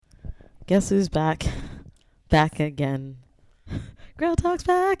Guess who's back? Back again. Girl Talk's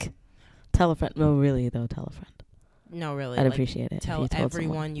back. Tell a friend. No, really, though. Tell a friend. No, really. I'd appreciate it. If Tell you told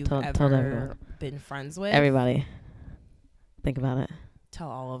everyone you've Tell ever everyone. been friends with. Everybody. Think about it. Tell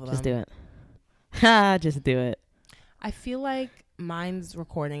all of them. Just do it. Ha! Just do it. I feel like mine's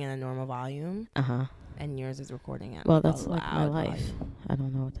recording at a normal volume. Uh-huh. And yours is recording at Well, that's like my loud life. volume. I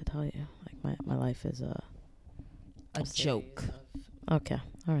don't know what to tell you. Like my life is a joke. Okay.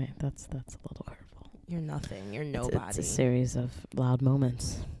 All right. That's a little hurtful. You're nothing. You're nobody. It's a series of loud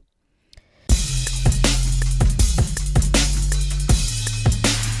moments.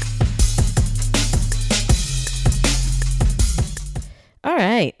 All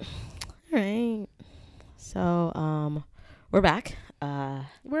right. So, we're back.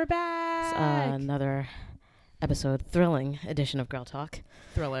 We're It's back. another episode, thrilling edition of Girl Talk.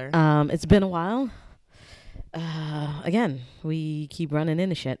 Thriller. It's been a while. Again, we keep running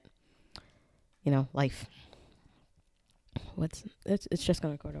into shit. You know, life. It's just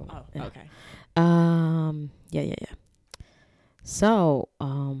gonna record over. Oh, yeah. okay. Yeah. So,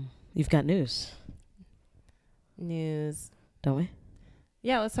 you've got news, don't we?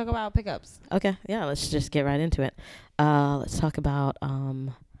 Yeah, let's talk about pickups. Okay, yeah, let's just get right into it. Let's talk about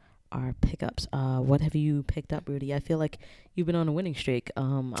our pickups. What have you picked up, Rudy? I feel like you've been on a winning streak.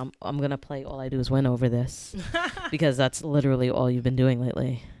 I'm gonna play All I Do Is Win over this because that's literally all you've been doing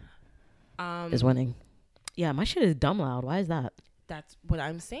lately is winning. Yeah, my shit is dumb loud. Why is that? That's what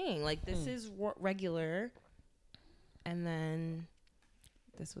I'm saying. Like, this is regular, and then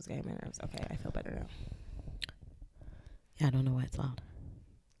this was getting my nerves. Okay, I feel better now. Yeah, I don't know why it's loud.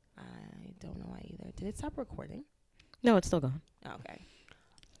 I don't know why either. Did it stop recording? No, it's still going. Oh, okay.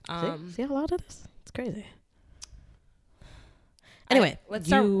 See how loud it is? It's crazy. Anyway, let's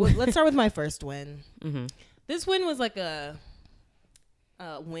start with my first win. Mm-hmm. This win was like a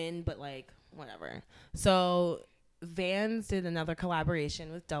win, but like whatever. So Vans did another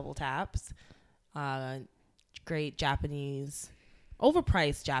collaboration with Double Taps. Great Japanese,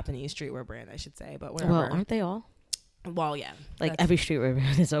 overpriced Japanese streetwear brand, I should say, but whatever. Well, aren't they all? Well, yeah. Like every streetwear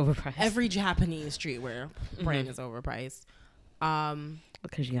brand is overpriced. Every Japanese streetwear brand is overpriced.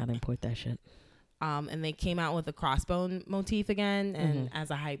 Because you gotta import that shit. And they came out with a crossbone motif again, and as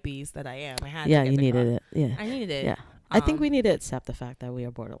a hype beast that I am, I had to Yeah, get you the needed it. Yeah. I needed it. Yeah. I think we need to accept the fact that we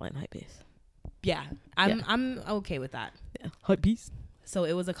are borderline hypebeast. Yeah, I'm okay with that. Yeah. Hypebeast. So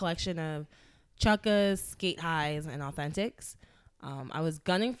it was a collection of chukkas, skate highs, and authentics. I was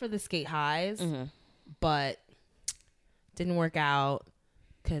gunning for the skate highs, but didn't work out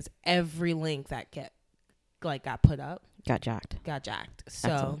because every link that got put up got jacked. So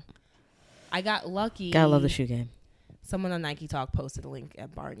Excellent. I got lucky. Gotta love the shoe game. Someone on Nike Talk posted a link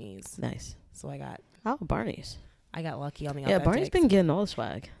at Barney's. Nice. So I got Barney's. lucky on the Yeah, authentics. Barney's been getting all the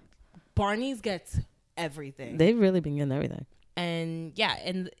swag. Barney's gets everything. They've really been getting everything. And yeah,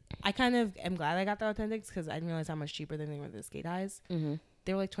 and I kind of am glad I got the authentics because I didn't realize how much cheaper than they were the skate highs. Mm-hmm.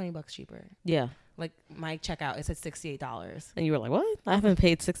 They were like $20 cheaper. Yeah. Like my checkout, it said $68. And you were like, what? I haven't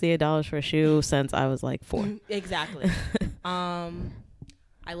paid $68 for a shoe since I was like 4. Exactly.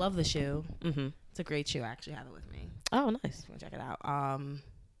 I love the shoe. Mm-hmm. It's a great shoe. I actually have it with me. Oh, nice. If you want to check it out.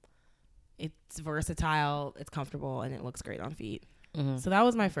 It's versatile, it's comfortable, and it looks great on feet. Mm-hmm. So that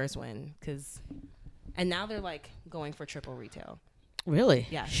was my first win. And now they're like going for triple retail. Really?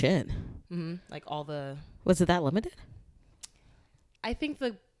 Yeah. Shit. Mm-hmm. Like all the... Was it that limited? I think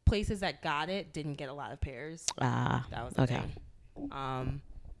the places that got it didn't get a lot of pairs. Ah. That was the okay. thing.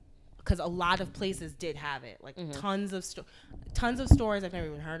 Because a lot of places did have it. Like tons of stores I've never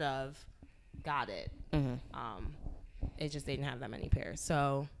even heard of got it. Mm-hmm. It just didn't have that many pairs.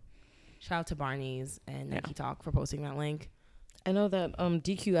 So shout out to Barney's and Nike Talk for posting that link. I know that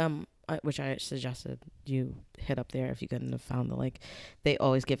DQM, which I suggested you hit up there if you couldn't have found the link, they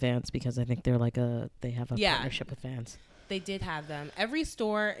always get Vans because I think they have a partnership with Vans. They did have them. Every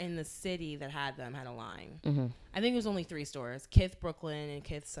store in the city that had them had a line. Mm-hmm. I think it was only 3 stores: Kith Brooklyn and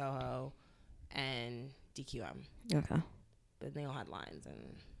Kith Soho, and DQM. Okay. But they all had lines,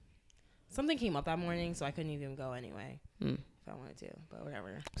 and something came up that morning, so I couldn't even go anyway if I wanted to. But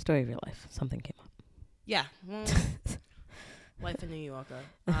whatever. Story of your life. Something came up. Yeah. Well, life in New Yorker.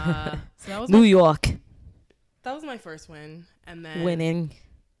 So that was New York. That was my first win, and then Winning.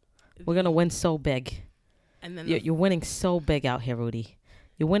 We're gonna win so big. And then You're winning so big out here, Rudy.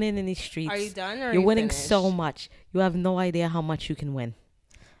 You're winning in these streets. Are you done? Or You're are winning finished? so much. You have no idea how much you can win.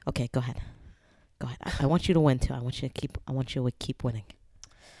 Okay, go ahead. I want you to win too. I want you to keep winning.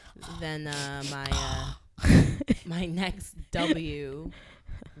 Then my next W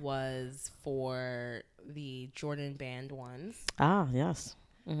was for the Jordan Band ones. Ah, yes.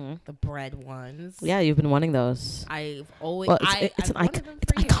 Mm-hmm. the bread ones. Yeah, you've been wanting those. I've always. Well, I've wanted them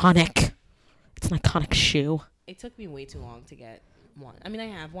it's for years. iconic. It's an iconic shoe. It took me way too long to get one. I mean, I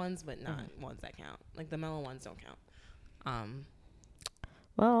have ones, but not ones that count. Like the mellow ones don't count.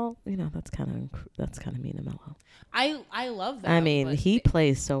 Well, that's kind of mean to Mello. I love that. I mean, but he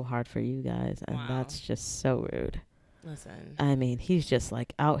plays so hard for you guys, and Wow. that's just so rude. Listen, I mean, he's just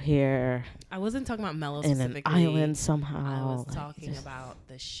like out here I wasn't talking about Mello in specifically. an island somehow. I was like, talking just about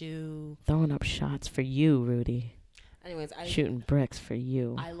the shoe. throwing up shots for you, Rudy. Anyways, Shooting bricks for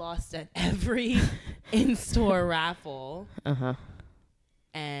you. I lost at every in-store raffle, Uh-huh.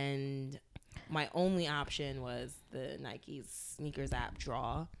 and my only option was the Nike sneakers app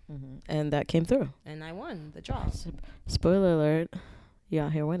draw, Mm-hmm. And that came through. and I won the draw. Spoiler alert, you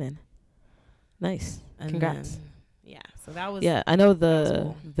out here winning. Nice. And Congrats. then, yeah, so that was Yeah, I know was the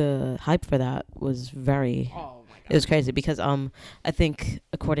cool. the hype for that was very Oh my god, it was crazy because I think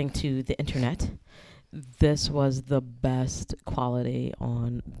according to the internet, this was the best quality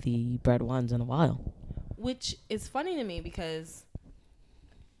on the bread ones in a while. which is funny to me because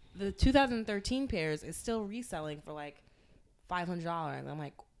the 2013 pairs is still reselling for like $500. I'm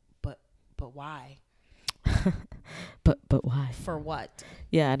like, but why? But why? For what?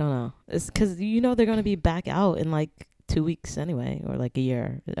 Yeah, I don't know. It's because they're gonna be back out in like 2 weeks anyway, or like a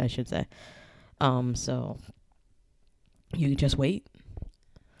year, I should say. So you just wait.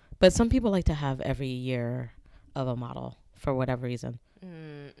 But some people like to have every year of a model for whatever reason.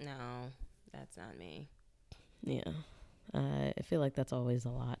 No, that's not me. Yeah, I feel like that's always a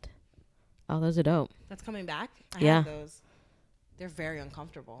lot. Oh, those are dope. That's coming back. I Yeah. have those. They're very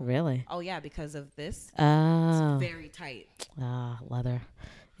uncomfortable. Really? Oh yeah, because of this. Oh. It's very tight. Leather.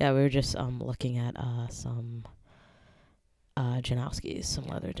 Yeah, we were just looking at some Janowskis, some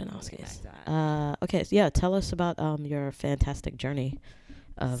leather Janowskis. Like that. Okay, so yeah, tell us about your fantastic journey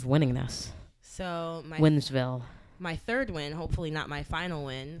of winning this. So Winsville. my third win, hopefully not my final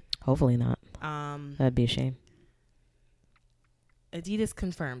win. Hopefully not. That'd be a shame. Adidas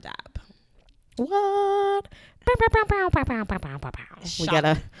Confirmed app. What?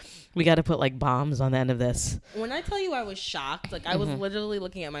 Shock. We gotta put like bombs on the end of this. When I tell you I was shocked, like I was literally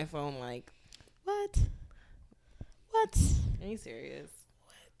looking at my phone like, What? are you serious?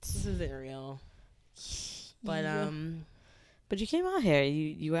 This isn't real. But But you came out here.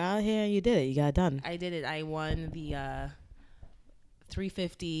 You were out here and you did it. You got it done. I did it. I won the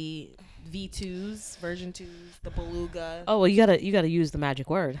 350 V2s, version 2s, the Beluga. Oh well, you gotta use the magic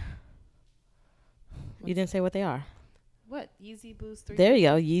word. You didn't say what they are. What? Yeezy Boost 3? There you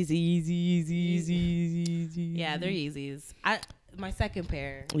go. Yeezy. Yeah, they're Yeezys. My second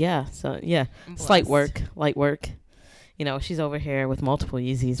pair. Yeah. So yeah, I'm light blessed. work. She's over here with multiple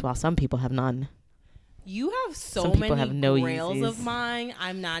Yeezys, while some people have none. You have so Some people many have no grails Yeezys. of mine.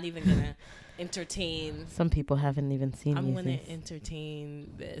 I'm not even gonna entertain. Some people haven't even seen I'm Yeezys. gonna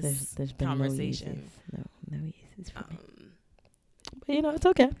entertain this There's been conversation. No Yeezys for me. But it's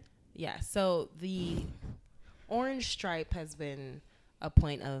okay. Yeah. So the orange stripe has been a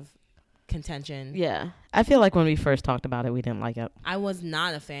point of contention. Yeah, I feel like when we first talked about it, we didn't like it. I was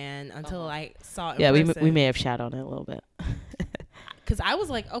not a fan until I saw it. Yeah, in we may have shat on it a little bit. Because I was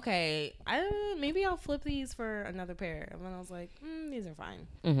like, okay, maybe I'll flip these for another pair. And then I was like, these are fine.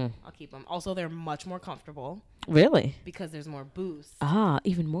 Mm-hmm. I'll keep them. Also, they're much more comfortable Really? because there's more boost.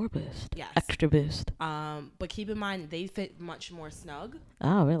 Even more boost. Yes. Extra boost. But keep in mind, they fit much more snug.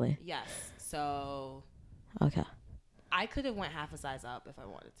 Oh, really? Yes. So Okay. I could have went half a size up if I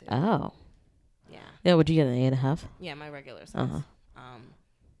wanted to. Oh. Yeah. Yeah, would you get an 8.5? Yeah, my regular size.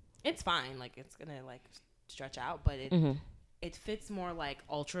 It's fine. Like, it's going to, like, stretch out. But it fits more like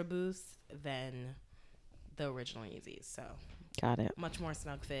Ultra Boost than the original Yeezys. So Got it. much more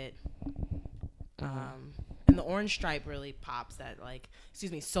snug fit. And the orange stripe really pops at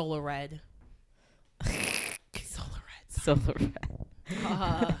Solar Red. Solar Red. Solar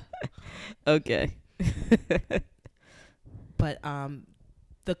Red. Okay. But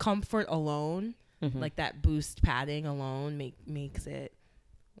the comfort alone, like that boost padding alone, makes it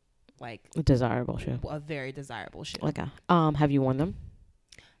like A desirable shoe. a very desirable shoe. Okay. Have you worn them?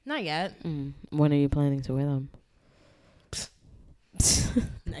 Not yet. When are you planning to wear them?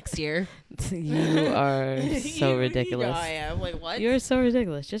 Next year. You are so ridiculous. You know I am. Like, what? You're so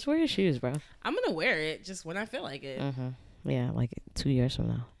ridiculous. Just wear your shoes, bro. I'm gonna wear it just when I feel like it. Yeah, like 2 years from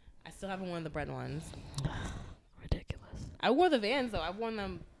now. I still haven't worn the bread ones. Ridiculous. I wore the Vans though. I've worn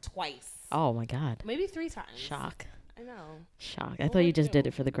them twice. Oh my God. Maybe 3 times. Shock. I know. Shock. I What thought would you I just did do?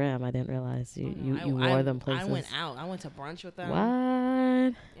 it for the gram. I didn't realize you Oh, no. you wore them places. I went out. I went to brunch with them.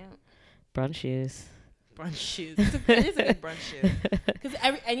 What? Yeah. Brunch shoes. brunch shoes. It is a good brunch shoe.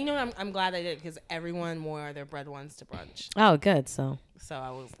 And you know what? I'm glad I did because everyone wore their bread ones to brunch. Oh, good. So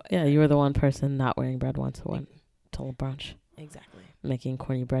I was like, yeah, you were the one person not wearing bread once who went to brunch. Exactly. Making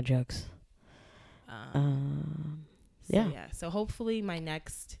corny bread jokes. So hopefully my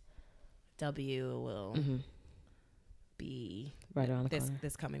next W will be right around the corner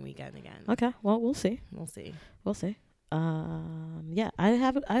this coming weekend again. Okay. Well, we'll see. We'll see. Yeah,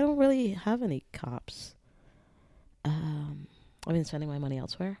 I don't really have any cops. I've been spending my money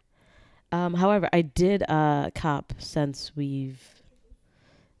elsewhere. However, I did cop since we've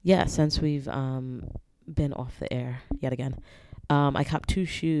been off the air yet again. I copped 2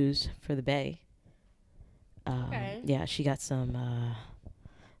 shoes for the Bay. Okay. Yeah, she got some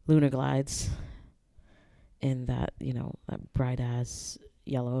Lunar Glides in that, that bright ass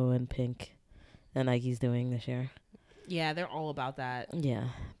yellow and pink that Nike's doing this year. Yeah, they're all about that. Yeah,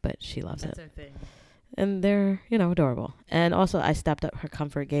 but she loves That's it. her thing. And they're, adorable. And also, I stepped up her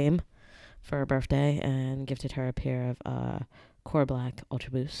comfort game for her birthday and gifted her a pair of Core Black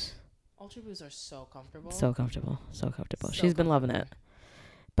Ultra Boosts. Ultra Boosts are so comfortable. So comfortable. So She's been loving it.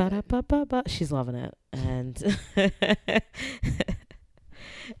 Ba-da-ba-ba-ba. She's loving it. And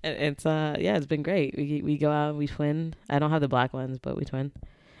it's it's been great. We go out and we twin. I don't have the black ones, but we twin.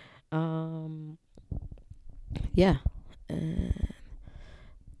 Yeah.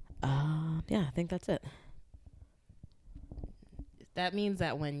 Yeah, I think that's it. That means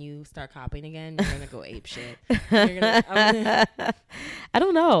that when you start copying again, you're gonna go ape shit. I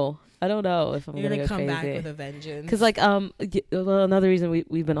don't know if I'm gonna go come crazy. back with a vengeance. Because another reason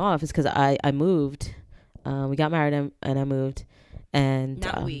we've been off is because I moved. We got married and I moved, and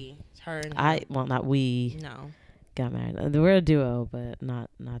not we, her and not we. No, got married. We're a duo, but not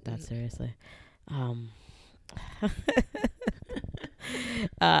that seriously.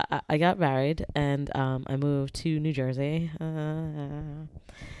 I got married and I moved to New Jersey.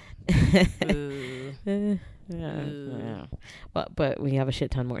 Yeah. But we have a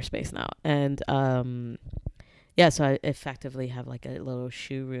shit ton more space now, and so I effectively have like a little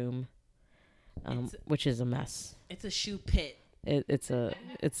shoe room, which is a mess. It's a shoe pit. It's a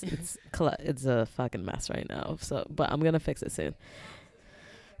fucking mess right now. So, but I'm gonna fix it soon.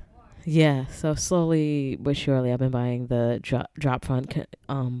 Yeah, so slowly but surely I've been buying the drop front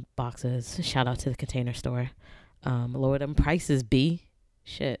boxes. Shout out to the Container Store. Lower them prices, B.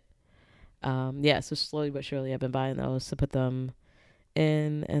 Shit. So slowly but surely I've been buying those to put them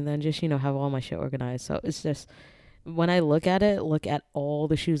in and then just, have all my shit organized. So it's just, when I look at all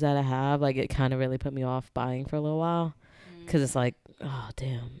the shoes that I have, like it kind of really put me off buying for a little while. Because it's like, oh,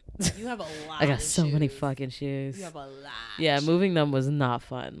 damn. You have a lot I got so shoes. many fucking shoes. You have a lot. Yeah, moving them was not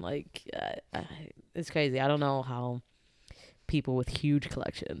fun. Like, it's crazy. I don't know how people with huge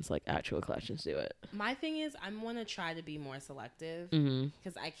collections, like actual collections, do it. My thing is, I'm going to try to be more selective.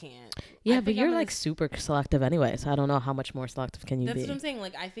 Because I can't. Yeah, but you're like super selective anyway. So I don't know how much more selective can you be. That's what I'm saying.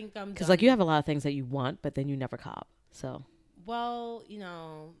 Like, I think I'm because like you have a lot of things that you want, but then you never cop. So. Well,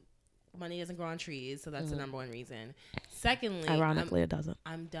 money doesn't grow on trees, so that's the number one reason. Secondly, ironically, it doesn't.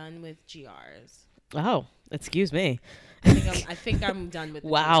 I'm done with GRs. Oh, excuse me. I think I'm done with.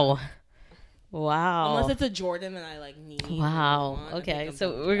 Wow. GR. Wow. Unless it's a Jordan that I like need. Wow. Okay,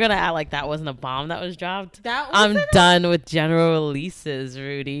 so we're gonna act like that wasn't a bomb that was dropped. I'm done with general releases,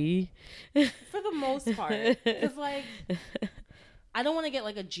 Rudy. For the most part, because like, I don't want to get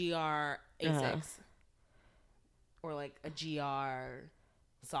like a GR Asics or like a GR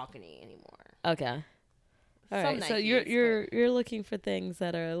Saucony anymore. Okay. All right. Nikes, so you're looking for things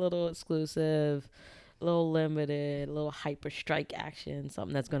that are a little exclusive, a little limited, a little hyper strike action,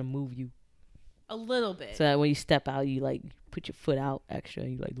 something that's gonna move you a little bit. So that when you step out, you like put your foot out extra.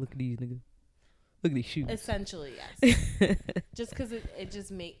 You like, look at these niggas. Look at these shoes. Essentially, yes. Just because it's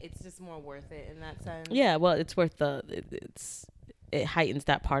just more worth it in that sense. Yeah. Well, it's worth it heightens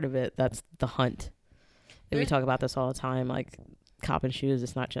that part of it. That's the hunt. And we talk about this all the time. Like, copping shoes,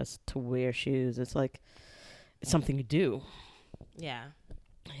 it's not just to wear shoes. It's like it's something to do. Yeah.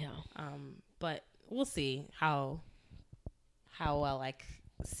 But we'll see how well I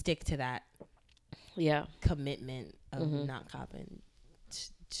stick to that. Yeah. Commitment of not copping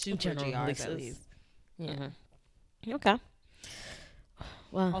super GRs at least. Yeah. Mm-hmm. Okay.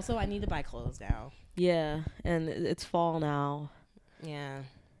 Well. Also, I need to buy clothes now. Yeah, and it's fall now. Yeah.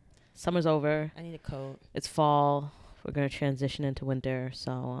 Summer's over. I need a coat. It's fall. We're gonna transition into winter,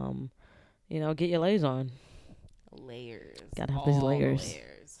 so get your layers on. Layers. Gotta have these layers.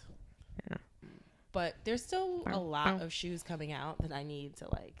 Yeah. But there's still a lot of shoes coming out that I need to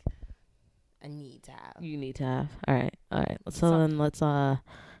have. You need to have. All right. So then let's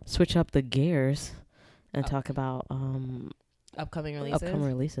switch up the gears and talk about Upcoming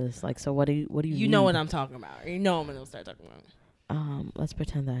releases. Like, so what do you You know what I'm talking about. You know I'm gonna start talking about. Let's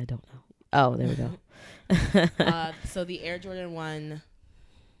pretend that I don't know. Oh, there we go. So the Air Jordan 1,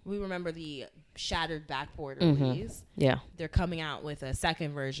 we remember the shattered backboard release. Yeah. They're coming out with a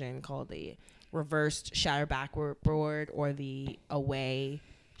second version called the reversed shattered backboard or the away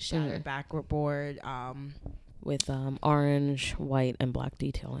shattered backboard. With orange, white, and black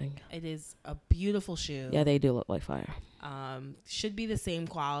detailing. It is a beautiful shoe. Yeah, they do look like fire. Should be the same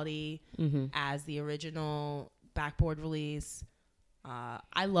quality as the original backboard release.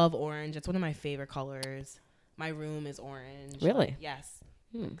 I love orange. It's one of my favorite colors. My room is orange. Really? Yes.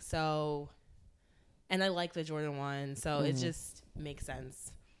 So, and I like the Jordan 1, so it just makes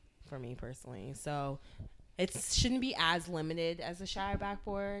sense for me personally. So, it shouldn't be as limited as the shattered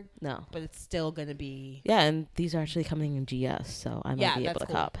backboard. No. But it's still going to be. Yeah, and these are actually coming in GS, so I might be able to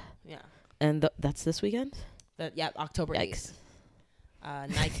cop. Yeah. And that's this weekend? October 8th.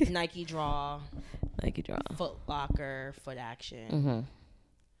 Nike Draw. Nike Draw. Foot Locker, Foot Action.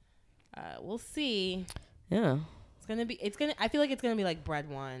 We'll see. Yeah. I feel like it's gonna be like Bread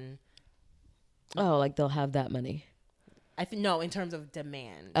 1. Oh, like they'll have that many. No, in terms of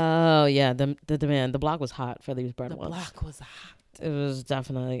demand. Oh yeah, the demand. The block was hot for these bread ones. The block was hot. It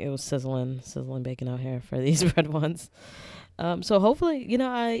was sizzling bacon out here for these bread ones. So hopefully,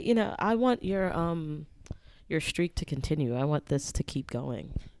 I want your streak to continue. I want this to keep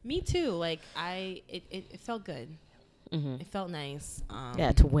going. Me too. Like it felt good. It felt nice.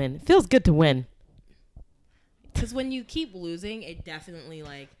 Yeah, to win. It feels good to win. Because when you keep losing, it definitely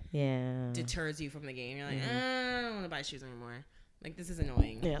deters you from the game. You're like, I don't want to buy shoes anymore. Like, this is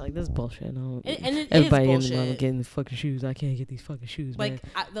annoying. Yeah, like this is bullshit. And it everybody is bullshit. In the getting the fucking shoes. I can't get these fucking shoes. Like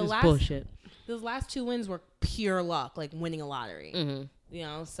man. Bullshit. Those last 2 wins were pure luck, like winning a lottery.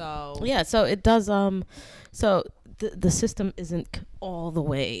 So yeah. So it does. So the system isn't all the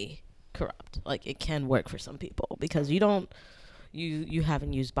way corrupt. Like, it can work for some people because you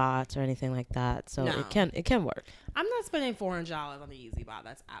haven't used bots or anything like that, so no. it can work. I'm not spending $400 on the Yeezy bot.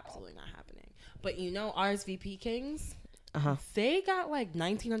 That's absolutely not happening. But RSVP Kings, they got like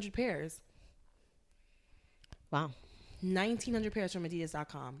 1,900 pairs. Wow. 1,900 pairs from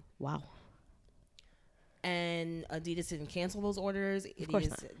Adidas.com. Wow. And Adidas didn't cancel those orders.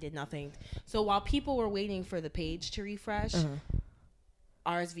 Adidas did nothing. So while people were waiting for the page to refresh,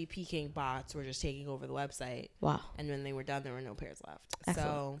 RSVP King bots were just taking over the website. Wow. And when they were done, there were no pairs left.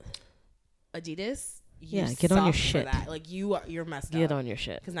 Excellent. So Adidas, get on your shit. That. Like, you're messed up. Get on your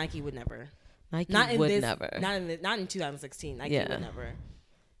shit. Because Nike would never. Not in 2016. Nike would never.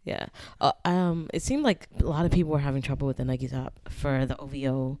 Yeah. It seemed like a lot of people were having trouble with the Nike's app for the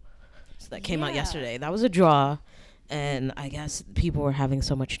OVO that came out yesterday. That was a draw, and I guess people were having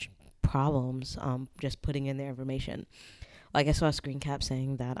so much problems just putting in their information. Like, I saw a screen cap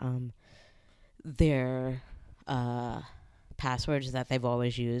saying that their passwords that they've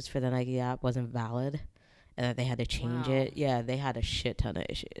always used for the Nike app wasn't valid, and that they had to change it. Yeah, they had a shit ton of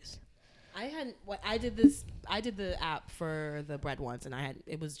issues. I did the app for the bread once, and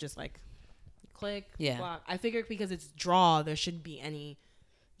it was just like click, block. I figured because it's draw, there shouldn't be any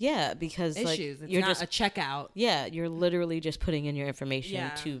because issues. Like, it's not just a checkout. Yeah, you're literally just putting in your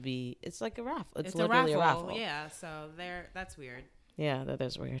information to be. It's like a raffle. It's literally a raffle. Yeah, so that's weird. Yeah, that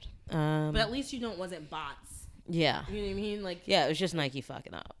is weird. But at least it wasn't bots. Yeah. You know what I mean? Like, yeah, it was just Nike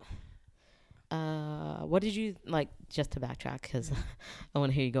fucking up. What did you like? Just to backtrack, because I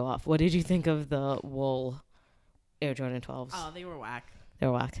want to hear you go off. What did you think of the wool Air Jordan 12s? Oh, they were whack. They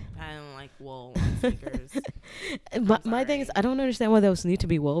were whack. I don't like wool sneakers. My thing is, I don't understand why those need to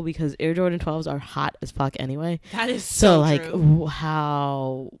be wool, because Air Jordan 12s are hot as fuck anyway. That is so like, true.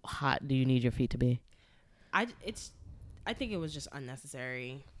 How hot do you need your feet to be? I think it was just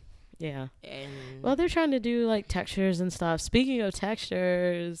unnecessary. Yeah. And well, they're trying to do like textures and stuff. Speaking of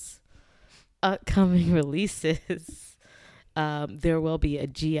textures, upcoming releases, there will be a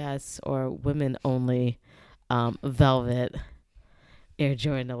GS or women only velvet Air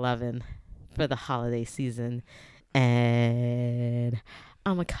Jordan 11 for the holiday season, and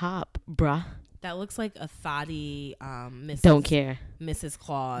I'm a cop, bruh. That looks like a thotty don't care Mrs.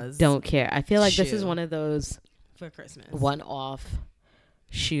 Claus. Don't care. I feel like this is one of those for Christmas one-off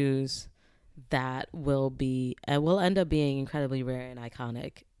shoes that will end up being incredibly rare and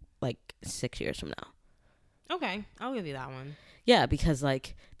iconic like 6 years from now. Okay, I'll give you that one. Yeah, because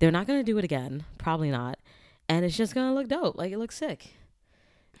like they're not gonna do it again, probably not, and it's just gonna look dope. Like, it looks sick.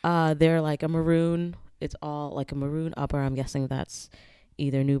 They're like a maroon. It's all like a maroon upper. I'm guessing that's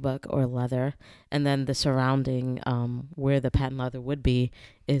either nubuck or leather, and then the surrounding where the patent leather would be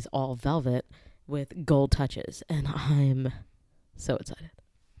is all velvet with gold touches, and I'm so excited.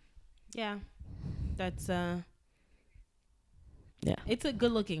 Yeah. That's Yeah. It's a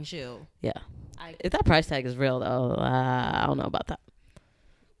good looking shoe. Yeah. If that price tag is real though, I don't know about that.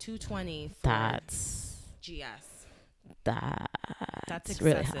 $220 for That's GS. That's excessive.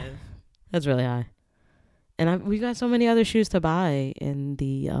 really high. That's really high. And we got so many other shoes to buy in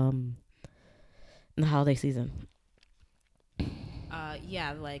the holiday season.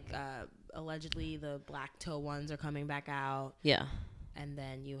 Yeah, like allegedly the black toe ones are coming back out. Yeah. And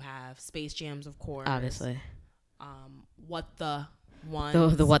then you have Space Jams, of course. Obviously. What the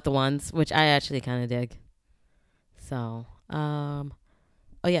ones? The what the ones, which I actually kind of dig. So, oh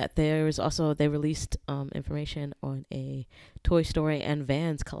yeah, there's also they released information on a Toy Story and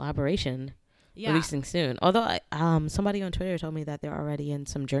Vans collaboration releasing soon. Although somebody on Twitter told me that they're already in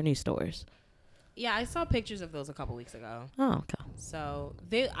some Journey stores. Yeah, I saw pictures of those a couple weeks ago. Oh, okay. So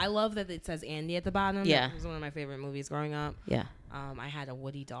I love that it says Andy at the bottom. Yeah, that was one of my favorite movies growing up. Yeah. I had a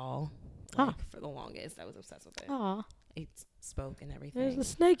Woody doll. For the longest, I was obsessed with it. Aw. It spoke and everything. There's a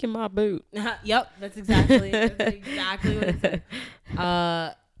snake in my boot. Yep, that's exactly what it said.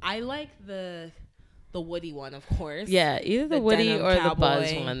 I like the Woody one, of course. Yeah, either the Woody or Cowboy. the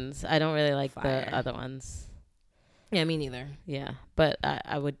Buzz ones. I don't really like Fire. the other ones. Yeah, me neither. Yeah, but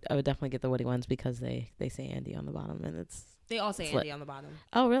I would definitely get the Woody ones because they say Andy on the bottom and they all say Andy on the bottom.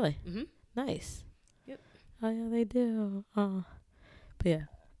 Oh, really? Mm-hmm. Nice. Yep. Oh yeah, they do. Oh, but yeah,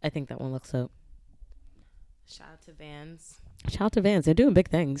 I think that one looks dope. Shout out to Vans. Shout out to Vans. They're doing big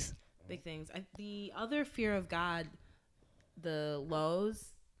things. Big things. The other Fear of God, the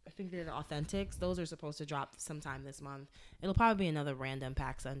lows, I think they're the Authentics. Those are supposed to drop sometime this month. It'll probably be another random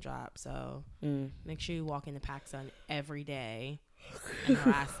PacSun drop. So make sure you walk into PacSun every day and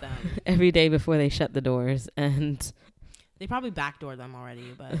harass them. Every day before they shut the doors. And they probably backdoor them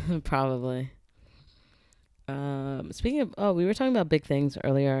already, but probably. Speaking of, we were talking about big things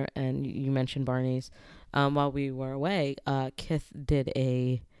earlier, and you mentioned Barney's. While we were away, Kith did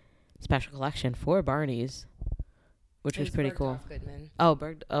a special collection for Barney's, which was pretty cool.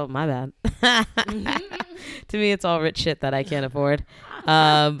 Oh, my bad. To me, it's all rich shit that I can't afford.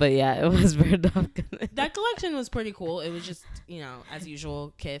 But yeah, it was Bergdorf Goodman. That collection was pretty cool. It was just, as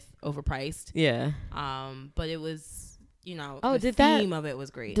usual, Kith overpriced. Yeah. But it was, the theme of it was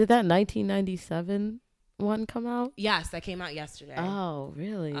great. Did that 1997 one come out? Yes, that came out yesterday. Oh,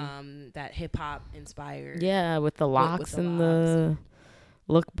 really? That hip hop inspired. Yeah, with the locks and the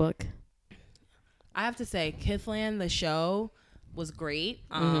lookbook. I have to say, Kithland, the show, was great.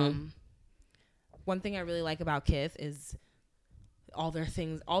 One thing I really like about Kith is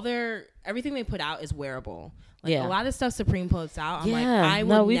everything they put out is wearable. Like a lot of stuff Supreme puts out,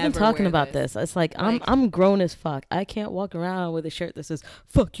 I'm we've been talking about this. It's like I'm grown as fuck. I can't walk around with a shirt that says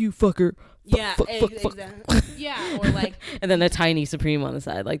 "fuck you, fucker." Exactly. Yeah, or like, and then a tiny Supreme on the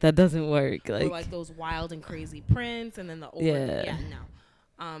side. Like that doesn't work. Or like those wild and crazy prints, and then the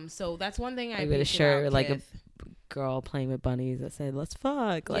no. So that's one thing I with a shirt like Kith. A girl playing with bunnies that said "let's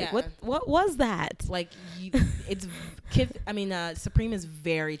fuck." Like what was that? Like it's Kith. I mean, Supreme is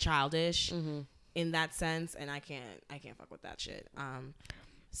very childish. In that sense, and I can't fuck with that shit.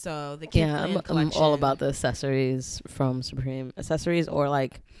 So the Kithland collection, I'm all about the accessories from Supreme, accessories or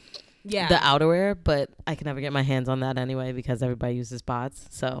like the outerwear, but I can never get my hands on that anyway because everybody uses bots.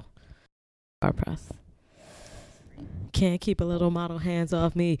 So our press can't keep a little model hands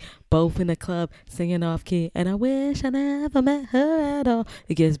off me. Both in the club singing off key, and I wish I never met her at all.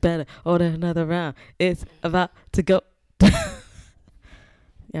 It gets better. Order another round. It's about to go.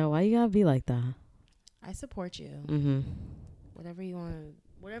 Yeah, why you gotta be like that? I support you. Whatever you want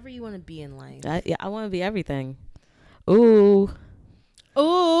to be in life. I want to be everything. Ooh.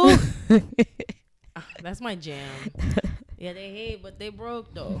 That's my jam. Yeah, they hate, but they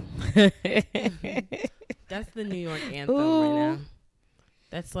broke though. That's the New York anthem right now.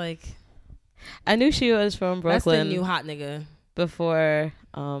 That's like. I knew she was from Brooklyn. That's the new hot nigga. Before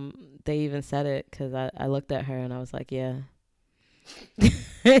they even said it, because I looked at her and I was like, yeah.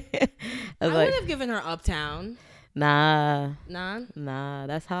 I would have given her Uptown. Nah,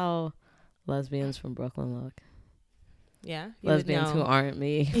 that's how lesbians from Brooklyn look. Yeah, lesbians who aren't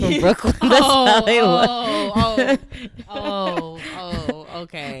me from Brooklyn. That's how they look.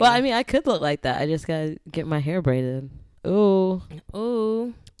 Okay. Well, I mean, I could look like that. I just gotta get my hair braided. Ooh,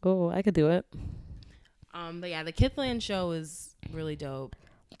 I could do it. But yeah, the Kithland show is really dope.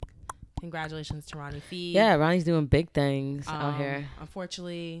 Congratulations to Ronnie Fee. Yeah, Ronnie's doing big things out here.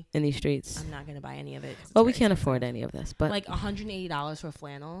 Unfortunately, in these streets, I'm not gonna buy any of it. Well, we can't afford any of this, but like $180 for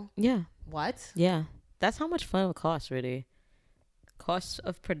flannel. Yeah. What? Yeah, that's how much flannel costs. Really, cost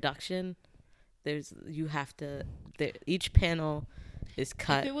of production You have to. Each panel is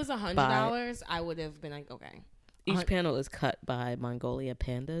cut. If it was $100, I would have been like, okay. Each panel is cut by Mongolia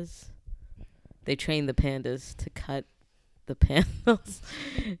pandas. They train the pandas to cut the panels,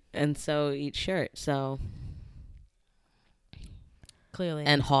 and so each shirt. So clearly,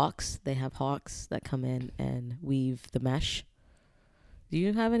 and hawks. They have hawks that come in and weave the mesh. Do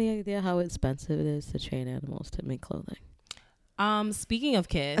you have any idea how expensive it is to train animals to make clothing? Speaking of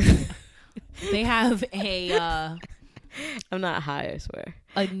kids, they have a. I'm not high, I swear.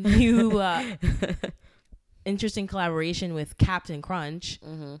 A new interesting collaboration with Captain Crunch.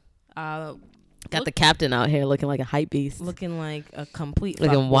 Mm-hmm. Got the captain out here looking like a hype beast. Looking like a complete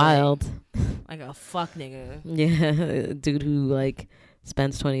looking wild. Like a fuck nigga. Yeah, dude who like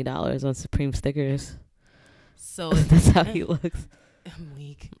spends $20 on Supreme stickers. So that's how he looks. I'm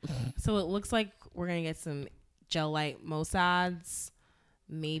weak. So it looks like we're gonna get some gel light Mossads,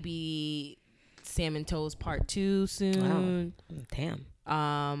 maybe Salmon Toes Part 2 soon. Wow.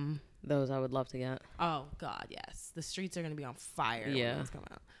 Damn. Those I would love to get. Oh God, yes. The streets are gonna be on fire. Yeah. When those come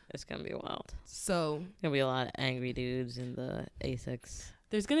out. It's gonna be wild. So gonna be a lot of angry dudes in the Asics.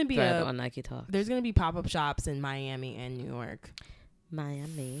 There's gonna be on Nike Talk. There's gonna be pop-up shops in Miami and New York.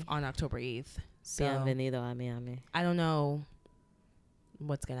 Miami on October 8th. So bienvenido a Miami. I don't know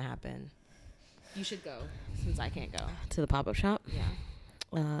what's gonna happen. You should go since I can't go to the pop-up shop. Yeah.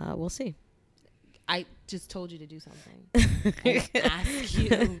 We'll see. I just told you to do something. And ask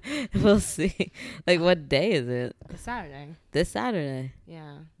you. We'll see. Like, what day is it? Saturday. This Saturday.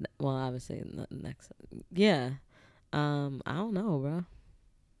 Yeah. Well, obviously next. Yeah. I don't know, bro.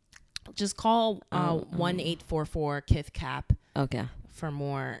 Just call 1-844-KITH-CAP. Okay. For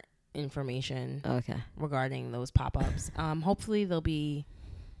more information. Okay. Regarding those pop-ups. Hopefully there'll be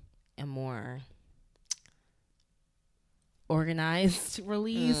a more organized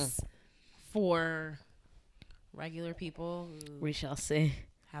release. For regular people who we shall see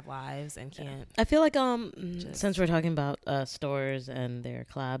have lives and can't. I feel like since we're talking about stores and their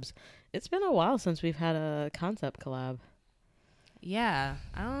collabs, it's been a while since we've had a concept collab. Yeah.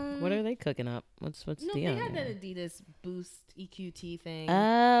 What are they cooking up? What's no, Dion? They had that Adidas Boost EQT thing.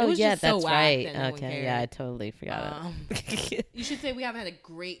 Oh, yeah, that's right. Okay, yeah, I totally forgot it. You should say we haven't had a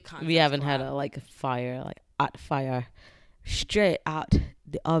great concept. We haven't had a hot fire straight out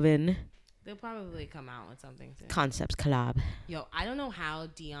the oven. They'll probably come out with something soon. Concepts collab. Yo, I don't know how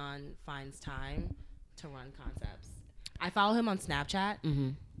Dion finds time to run concepts. I follow him on Snapchat. Mm-hmm.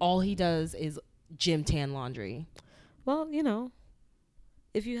 All he does is gym tan laundry. Well,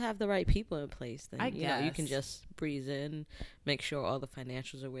 if you have the right people in place, then you can just breeze in, make sure all the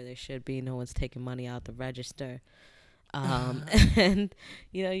financials are where they should be. No one's taking money out the register. And,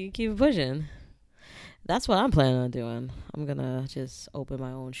 you keep pushing. That's what I'm planning on doing. I'm going to just open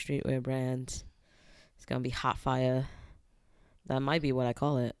my own streetwear brand. It's going to be hot fire. That might be what I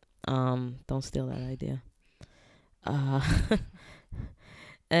call it. Don't steal that idea.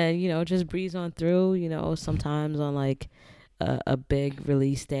 And, just breeze on through. Sometimes on like a big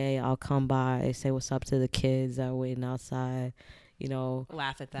release day, I'll come by, say what's up to the kids that are waiting outside.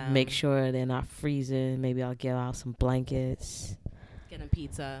 Laugh at them. Make sure they're not freezing. Maybe I'll give out some blankets. Get them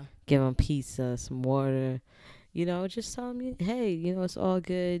pizza. Give them pizza, some water. Just tell them, hey, it's all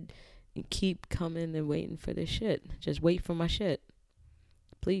good. You keep coming and waiting for this shit. Just wait for my shit.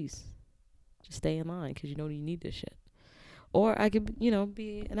 Please. Just stay in line because you need this shit. Or I could,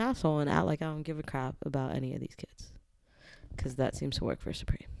 be an asshole and act like I don't give a crap about any of these kids. Because that seems to work for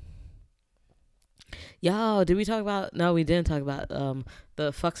Supreme. Yo, did we talk about... No, we didn't talk about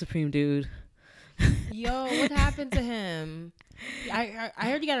the fuck Supreme dude. Yo, what happened to him? I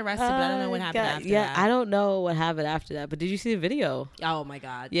heard he got arrested, but I don't know what happened after that. Yeah, I don't know what happened after that. But did you see the video? Oh, my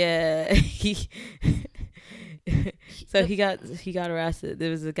God. Yeah. So he got arrested. There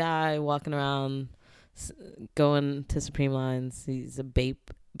was a guy walking around going to Supreme lines. He's a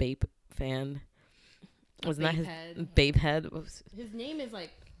Bape fan. Wasn't that his Bape head? His name is like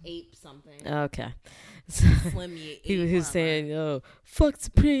Ape something. Okay. Slim he was saying, "Yo, fuck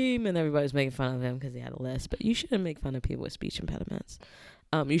Supreme," and everybody was making fun of him because he had a list. But you shouldn't make fun of people with speech impediments.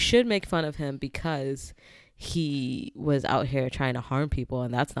 You should make fun of him because he was out here trying to harm people,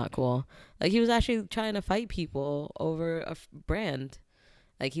 and that's not cool. Like, he was actually trying to fight people over a brand.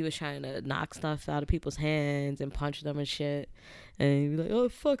 Like, he was trying to knock stuff out of people's hands and punch them and shit. And he'd be like, oh,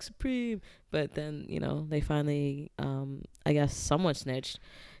 fuck Supreme. But then, they finally, I guess, someone snitched.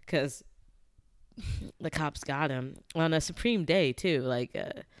 Because the cops got him on a Supreme day, too. Like,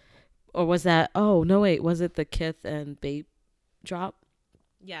 or was that, oh, no, wait. Was it the Kith and Bape drop?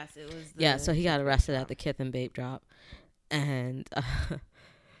 Yes, it was. Yeah, so he got arrested at the Kith and Bape drop. And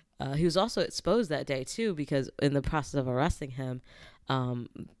He was also exposed that day too, because in the process of arresting him,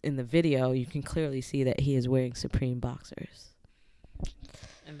 in the video you can clearly see that he is wearing Supreme boxers.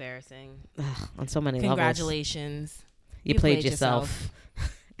 Embarrassing. Ugh, on so many levels. Congratulations. You played yourself.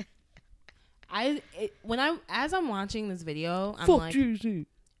 As I'm watching this video, I'm Fuck like, Jay-Z.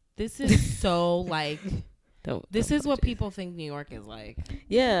 this is so like, this don't is what fuck people think New York is like. Jay-Z.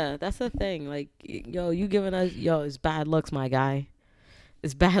 Yeah, that's the thing. Like, yo, you giving us, it's bad looks, my guy.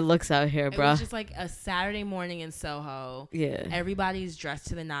 It's bad looks out here, It bro. was just like a Saturday morning in Soho. Yeah. Everybody's dressed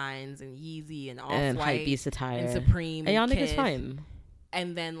to the nines and Yeezy and And Off-White hypebeast attire. and Supreme And y'all niggas Kith. fine.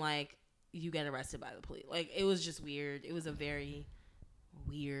 And then like you get arrested by the police. Like it was just weird. It was a very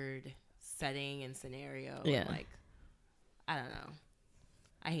weird setting and scenario. Yeah. And, like I don't know.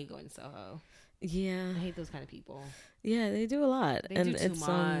 I hate going to Soho. Yeah. I hate those kind of people. Yeah, they do a lot. They and do too it's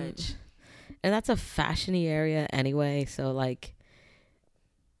much. and that's a fashiony area anyway, so like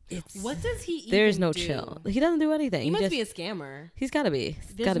What does he even there's no do? chill. He doesn't do anything. He must just, be a scammer. he's got to be.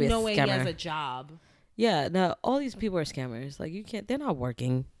 He's There's got to be no a way scammer. he has a job. Yeah, no, all these people are scammers. Like, you can't, they're not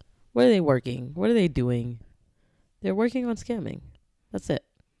working. Where are they working? What are they doing? They're working on scamming. That's it.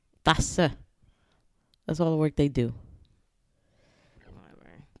 That's all the work they do.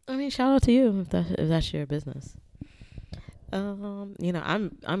 Whatever. I mean, shout out to you if that's your business.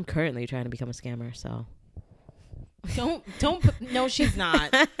 I'm currently trying to become a scammer, so. No, she's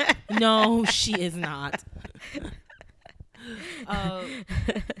not. No, she is not.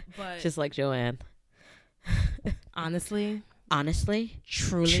 But Just like Joanne. honestly, truly,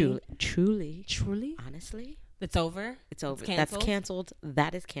 honestly, it's over. it's over. It's That's canceled.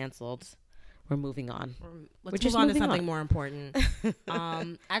 That is canceled. We're moving on. Let's We're just move on to moving something on. more important.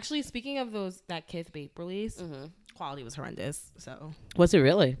 Actually, speaking of that Kith Bape release, quality was horrendous. So Was it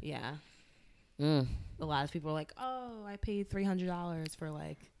really? yeah, Mm. a lot of people are like, "Oh, I paid $300 for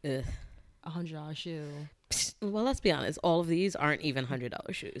like Ugh. $100 shoe." Well, let's be honest. All of these aren't even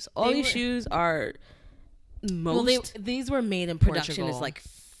 $100 shoes. All They these were- shoes are most Well, these were made in production Portugal. is like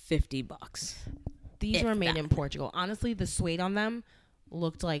 $50. These if were made that. in Portugal. Honestly, the suede on them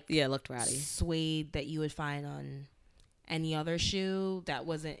looked like Yeah, it looked ratty. suede that you would find on any other shoe. There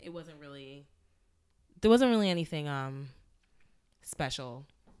wasn't really anything special.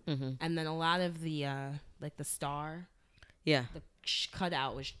 Mm-hmm. And then a lot of the like the star, Yeah. the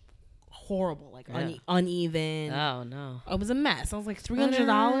cutout was horrible, like Yeah. uneven. Oh no. It was a mess. I was like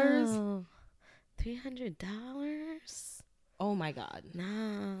 $300. Oh, $300? Oh my god.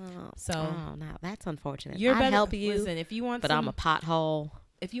 No. So oh no, that's unfortunate. you're I'd better. help you, Listen, if you want, but I'm a pothole.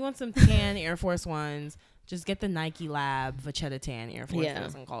 if you want some tan Air Force Ones, just get the Nike Lab Vachetta Tan Air Force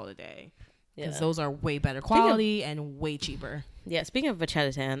Ones and call it a day. Because those are way better quality and way cheaper. Yeah, speaking of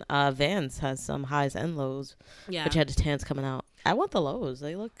Vachetta Tan, Vans has some highs and lows. Yeah. Vachetta Tans coming out. I want the lows.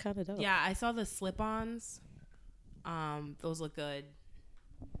 They look kind of dope. Yeah, I saw the slip-ons. Those look good.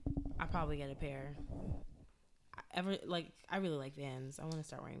 I'll probably get a pair. I really like Vans. I want to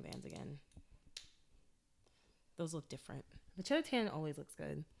start wearing Vans again. Those look different. Vachetta Tan always looks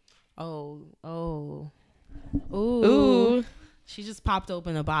good. Ooh. Ooh. She just popped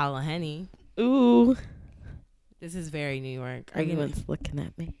open a bottle of Henny. Ooh. This is very New York. Everyone's looking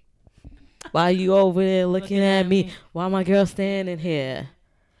at me. Why you over there looking at me? Why my girl standing here?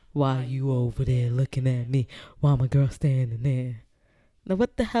 Why you over there looking at me? Why my girl standing there? Now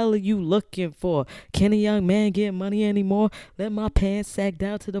what the hell are you looking for? Can a young man get money anymore? Let my pants sag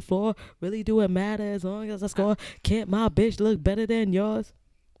down to the floor. Really do it matter as long as I score? Can't my bitch look better than yours?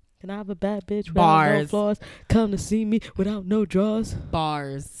 Can I have a bad bitch without no flaws? Come to see me without no draws?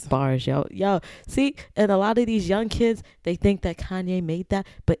 Bars, yo. See, and a lot of these young kids, they think that Kanye made that,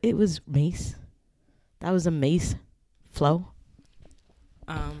 but it was Mace. That was a Mace flow.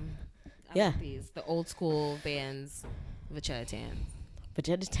 Yeah. Like these, the old school Vans Vachetta Tan.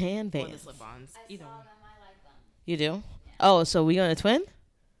 Vachetta Tan Or Vans. the slip-ons. Either one. You do? Oh, so we going to twin?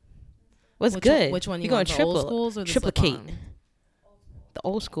 What's Which good? One, which one you you going want? The triple? old schools or the triplicate? slip-on? The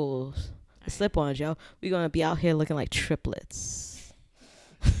old schools. The slip-ons, yo. We gonna be out here looking like triplets.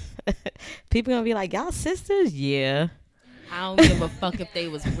 People gonna be like, y'all sisters? Yeah. I don't give a fuck if they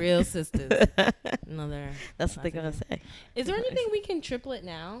was real sisters. That's what they're gonna say. Is there anything we can triplet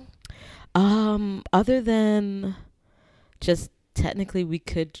now? Other than just technically we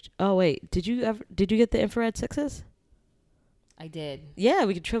could. Oh wait, did you get the infrared sixes? I did. Yeah,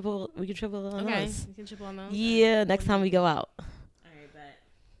 we could triple on Okay, those. we can triple on those. Yeah, next time we go out. All right, bet.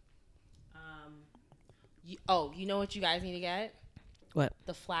 You know what you guys need to get? What?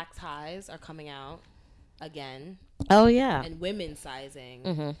 The flax highs are coming out again. Oh yeah. And women's sizing.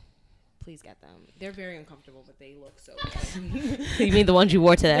 Mm-hmm. please get them. They're very uncomfortable, but they look so good. You mean the ones you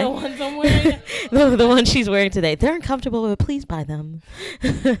wore today? The ones I'm wearing. The ones she's wearing today. They're uncomfortable, but please buy them.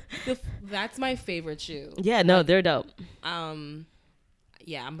 That's my favorite shoe. Yeah, no, they're dope.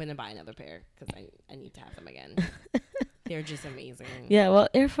 Yeah, I'm gonna buy another pair because I need to have them again. They're just amazing. Yeah, well,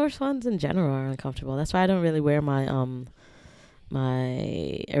 Air Force Ones in general are uncomfortable. That's why I don't really wear my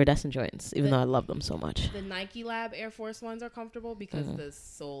my iridescent joints, even though I love them so much. The Nike Lab Air Force Ones are comfortable because the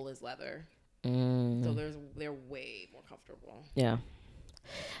sole is leather. Mm. So they're way more comfortable. Yeah.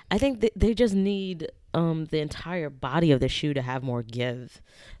 I think they just need the entire body of the shoe to have more give.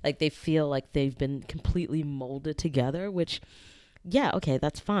 Like, they feel like they've been completely molded together, which, yeah, okay,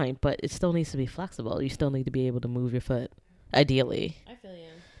 that's fine, but it still needs to be flexible. You still need to be able to move your foot, ideally. I feel you.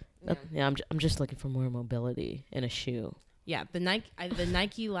 Yeah, I'm just looking for more mobility in a shoe. Yeah, the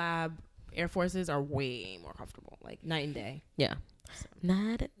Nike Lab Air Forces are way more comfortable, like night and day. Yeah. So.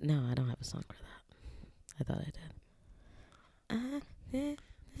 No, I don't have a song for that. I thought I did.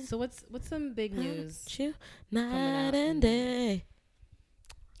 So what's some big news? Shoe night and day.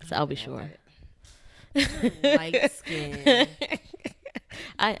 So I'll be sure. Light skin.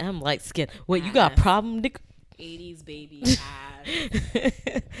 I am light skin. Wait, you got a problem, Nick? 80s baby ass.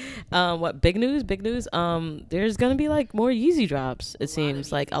 What big news? Big news. There's gonna be like more Yeezy drops. It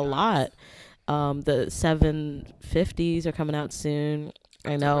seems like a lot. The 750s are coming out soon.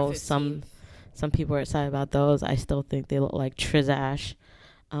 I know some people are excited about those. I still think they look like Trizash.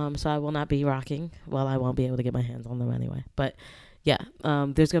 So I will not be rocking. Well, I won't be able to get my hands on them anyway. But yeah,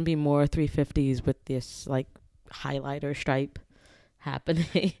 there's gonna be more 350s with this like highlighter stripe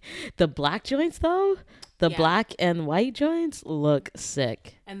happening. The black joints though, black and white joints look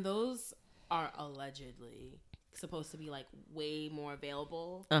sick. And those are allegedly supposed to be like way more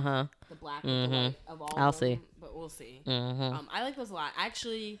available. The black with the white of all. I'll see, but we'll see. I like those a lot.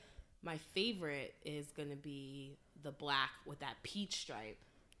 Actually, my favorite is gonna be the black with that peach stripe.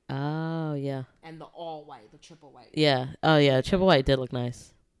 Oh yeah. And the all white, the triple white. Yeah. Oh yeah. Triple white did look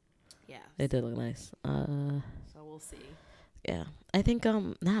nice. Yeah. It did look nice. So we'll see. Yeah. I think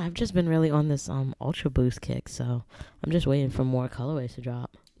I've just been really on this Ultra Boost kick, so I'm just waiting for more colorways to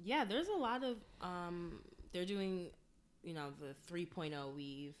drop. Yeah, there's a lot of they're doing, the 3.0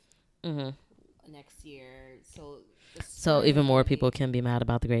 weave next year. So even more people can be mad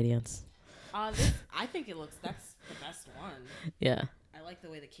about the gradients. I think that's the best one. Yeah. I like the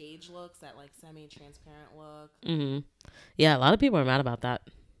way the cage looks, that like semi-transparent look. Yeah, a lot of people are mad about that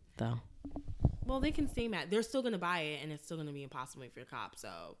though. Well, they can stay mad. They're still going to buy it, and it's still going to be impossible if you're a cop.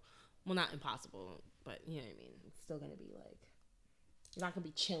 So, well, not impossible, but you know what I mean? It's still going to be like, you're not going to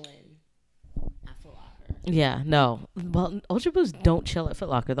be chilling at Foot Locker. Yeah, no. Well, Ultra Boosts don't chill at Foot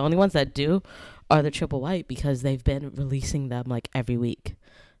Locker. The only ones that do are the triple white because they've been releasing them like every week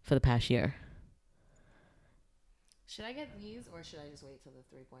for the past year. Should I get these, or should I just wait till the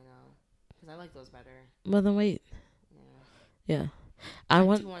 3.0? Because I like those better. Well, then wait. Yeah. I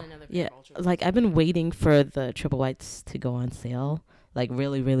want another pair of Ultra Boosts. Like I've been waiting for the triple whites to go on sale, like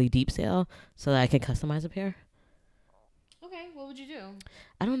really, really deep sale, so that I can customize a pair. Okay, what would you do?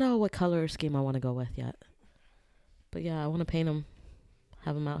 I don't know what color scheme I want to go with yet, but yeah, I want to paint them,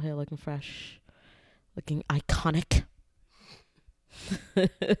 have them out here looking fresh, looking iconic.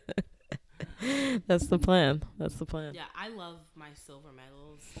 That's the plan. Yeah, I love my silver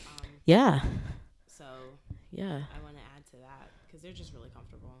medals. Yeah. So yeah, I want to add to that because they're just really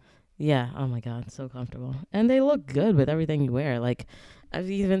comfortable. Yeah. Oh my God, so comfortable, and they look good with everything you wear. Like, I've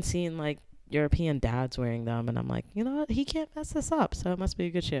even seen like European dads wearing them, and I'm like, you know what? He can't mess this up, so it must be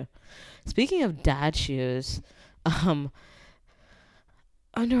a good shoe. Speaking of dad shoes, Under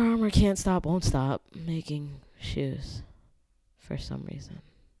Armour won't stop making shoes for some reason.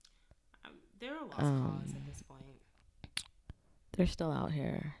 They're a lost cause at this point. They're still out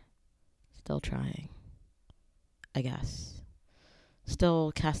here, still trying, I guess.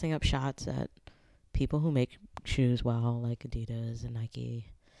 Still casting up shots at people who make shoes well, like Adidas and Nike.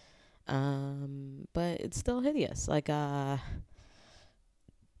 But it's still hideous. Like, I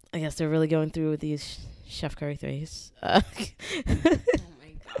guess they're really going through with these Chef Curry 3s. Oh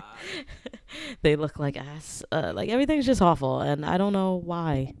my God. They look like ass. Like, everything's just awful, and I don't know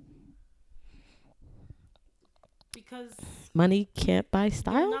why. Because money can't buy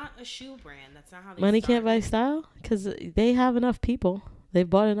style? They're not a shoe brand. That's not how they Money started. can't buy style? Because they have enough people. They've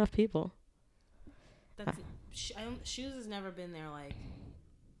bought enough people. Shoes has never been their, like,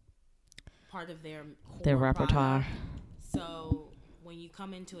 part of their repertoire. Product. So when you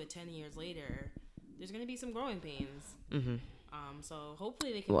come into it 10 years later, there's going to be some growing pains. So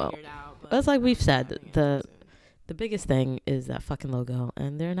hopefully they can figure it out. But that's like we've said. The the biggest thing is that fucking logo,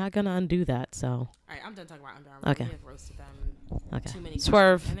 and they're not gonna undo that. So All right, I'm done talking about Under Armour. Okay. We have roasted them okay, too many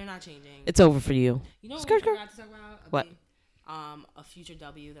Swerve. times, and they're not changing. It's over for you. You know what Skirt, we skirt. forgot to talk about? What? A future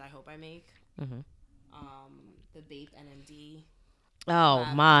W that I hope I make. Mm-hmm. The Bape NMD. Oh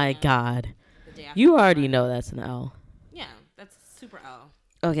Collab my with them God, the day after you Black already Friday. know that's an L. Yeah, that's super L.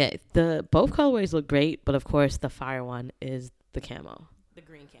 Okay, the both colorways look great, but of course the fire one is the camo. The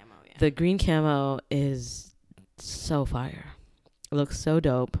green camo, yeah. The green camo is so fire. It looks so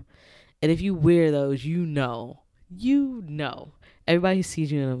dope. And if you wear those, you know. Everybody who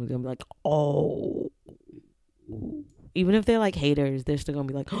sees you is gonna be like, oh. Even if they're like haters, they're still gonna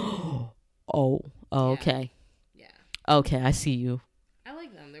be like, oh, okay. Yeah. Okay, I see you. I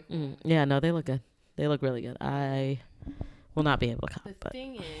like them. They're cool. Yeah, no, they look good. They look really good. I will not be able to cop, The but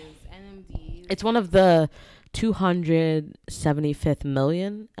thing is, NMD. it's one of the 275th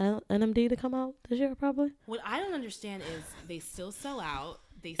million NMD to come out this year, probably. What I don't understand is they still sell out.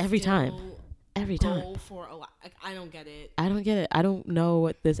 They Every still time. Every time. go for a lot. Like, I don't get it. I don't get it. I don't know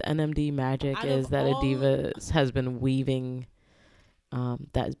what this NMD magic Out of is that all- Adidas has been weaving,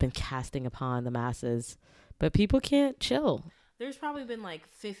 that has been casting upon the masses. But people can't chill. There's probably been like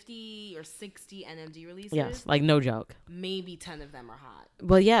 50 or 60 NMD releases. Yes, like no joke. Maybe 10 of them are hot.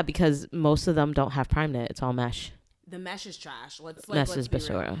 Well, yeah, because most of them don't have prime knit. It's all mesh. The mesh is trash. Let's Mesh let's is be real.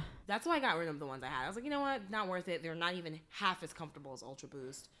 Basura. That's why I got rid of the ones I had. I was like, you know what? Not worth it. They're not even half as comfortable as Ultra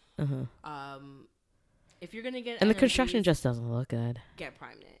Boost. Uh-huh. If you're gonna get And the NMDs, construction just doesn't look good. get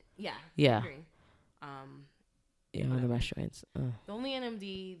prime knit. Yeah. Yeah. I agree. Yeah, on the mesh joints. The only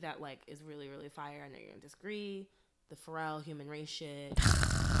NMD that like is really really fire. I know you're gonna disagree. The Pharrell human race shit.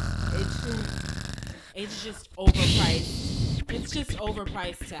 It's just overpriced. It's just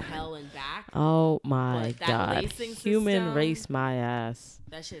overpriced to hell and back. Oh my But that God. lacing Human system- race my ass.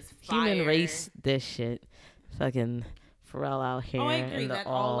 That shit's fire. Human race this shit. Fucking Pharrell out here. Oh, I agree and the that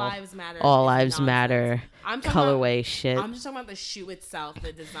all lives matter. all is lives nonsense. matter. I'm talking about- Colorway shit. I'm just talking about the shoe itself,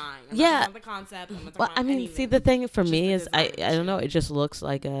 the design. I'm Yeah. not talking about the concept. I'm not talking Well, about I mean, anything. see, the thing for Just me the is I design of the don't know. shoe. It just looks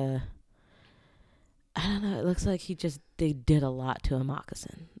like I don't know. It looks like they did a lot to a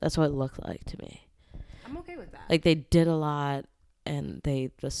moccasin. That's what it looked like to me. I'm okay with that. Like they did a lot, and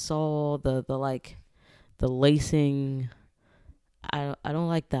the sole, the lacing. I don't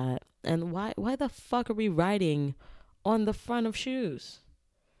like that. And why the fuck are we writing on the front of shoes?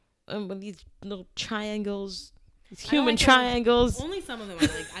 With these little triangles, these I don't human like them. triangles, Only some of them I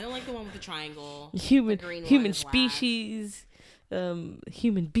like. I don't like the one with the triangle. human The green one human is whack. species,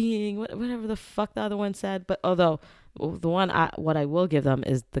 human being, whatever the fuck the other one said. But although the one what I will give them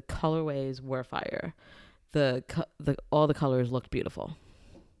is the colorways were fire. The all the colors looked beautiful.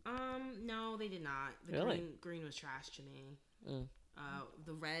 No, they did not. The Really? green was trash to me. Mm.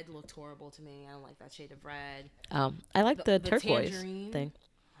 The red looked horrible to me. I don't like that shade of red. I like the turquoise tangerine, thing.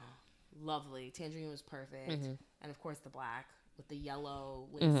 Lovely. Tangerine was perfect. Mhm. And of course the black with the yellow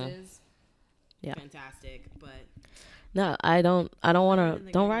Mhm. laces. Yeah. Fantastic. But No, I don't want Other than to.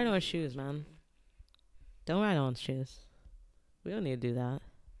 the Don't green ride on was shoes, man. lovely. Don't ride on shoes. We don't need to do that.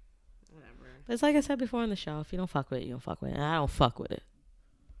 Whatever. But it's like I said before on the show. If you don't fuck with it, you don't fuck with it. And I don't fuck with it.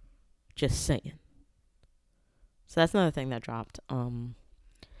 Just saying. So that's another thing that dropped.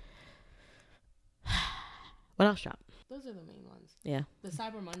 What else dropped? Those are the main ones. Yeah. The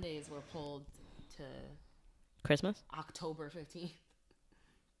Cyber Mondays were pulled to Christmas? October 15th.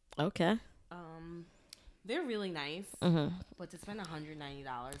 Okay. They're really nice, Mm-hmm. but to spend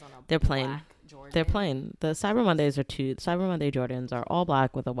 $190 on a They're plain. black Jordan. They're plain. The Cyber Mondays are two. The Cyber Monday Jordans are all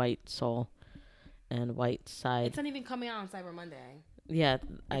black with a white sole and white side. It's not even coming out on Cyber Monday. Yeah,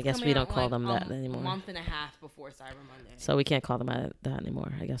 I It's guess coming we out, don't call like, them that a anymore. month and a half before Cyber Monday. So we can't call them that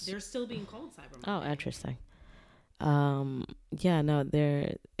anymore, I guess. They're still being called Cyber Oh, Monday. interesting. Yeah, no,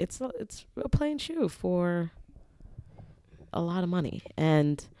 it's a plain shoe for a lot of money,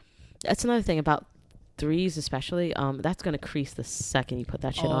 and that's another thing about threes, especially. That's gonna crease the second you put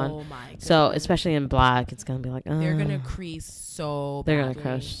that shit on. Oh my god. So especially in black, it's gonna be like they're gonna crease so badly. they're gonna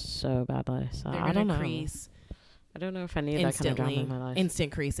crush so badly. So They're I don't gonna know. crease I don't know if I need that kind of drama instantly. in my life.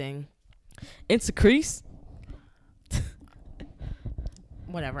 Instant creasing. Instant crease.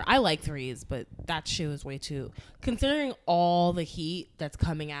 Whatever. I like threes, but that shoe is way too. Considering all the heat that's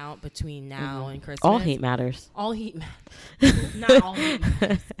coming out between now and Christmas. All heat matters. All heat. Not all heat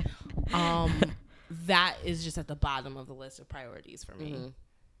matters. That is just at the bottom of the list of priorities for me. Mhm.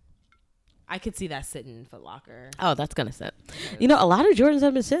 I could see that sitting in Foot Locker. Oh, that's gonna sit. You know, a lot of Jordans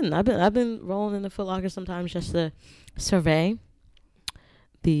have been sitting. I've been rolling in the Foot Locker sometimes just to survey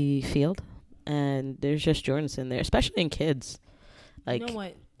the field, and there's just Jordans in there, especially in kids. Like you know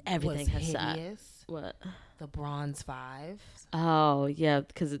what? Everything was has that. hideous. What? The Bronze Five. Oh yeah,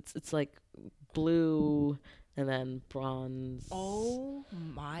 because it's like blue and then bronze. Oh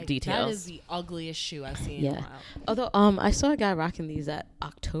my! Details. That is the ugliest shoe I've seen in a Yeah. while. Although I saw a guy rocking these at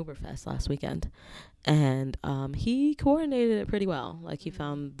Oktoberfest last weekend, and he coordinated it pretty well. Like he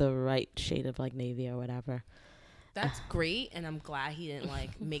found the right shade of like navy or whatever. That's great, and I'm glad he didn't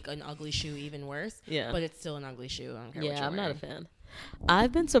like make an ugly shoe even worse. Yeah. But it's still an ugly shoe. I don't care what Yeah, you're I'm not a wearing. fan.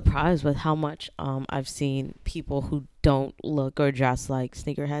 I've been surprised with how much I've seen people who don't look or dress like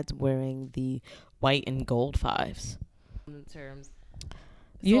sneakerheads wearing the white and gold fives. In terms,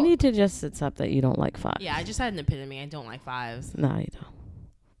 You So- need to just accept that you don't like fives. yeah, I just had an epitome. I don't like fives. No, you don't.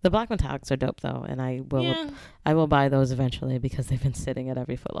 The black metallics are dope though, and I will buy those eventually because they've been sitting at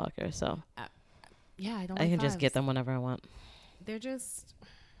every Foot Locker. So Yeah, I don't. I like can just get fives. them whenever I want. They're just.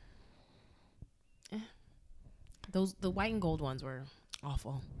 The white and gold ones were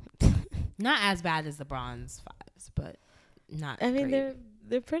awful. Not as bad as the bronze fives, but not. I mean, great.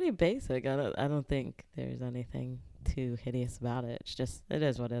 they're pretty basic. I don't think there's anything too hideous about it. It's just it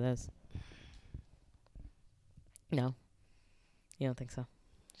is what it is. No, you don't think so?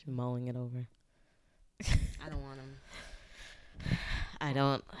 She's mulling it over. I don't want them. I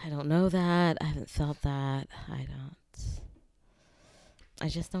don't know that. I haven't felt that. I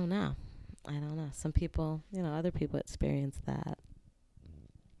just don't know. I don't know. Some people, other people experience that.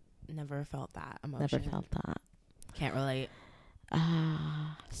 Never felt that emotion. Never felt that. Can't relate.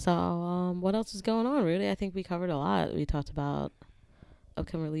 So what else is going on, Rudy? I think we covered a lot. We talked about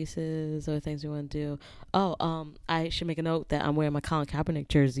upcoming releases, other things we want to do. Oh, I should make a note that I'm wearing my Colin Kaepernick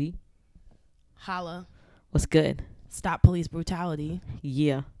jersey. Holla. What's good? Stop police brutality.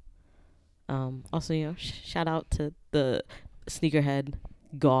 Yeah. Also, shout out to the sneakerhead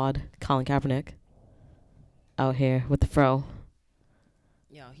god Colin Kaepernick out here with the fro.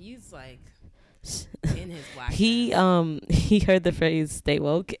 Yo, he's like S- in his black. he heard the phrase "stay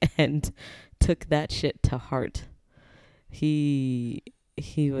woke" and took that shit to heart. He's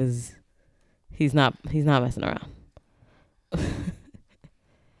not messing around.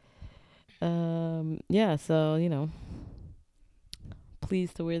 Yeah, so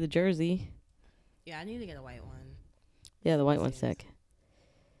pleased to wear the jersey. Yeah, I need to get a white one. Yeah, the white one's Seems- sick.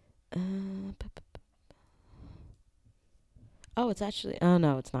 Oh, it's actually. Oh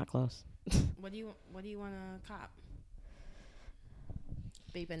no, it's not close. What do you want to cop?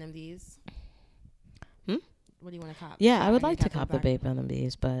 Vape NMDs. Hmm? What do you want to cop? Yeah, I Cop would on your like to tattoo cop the back? vape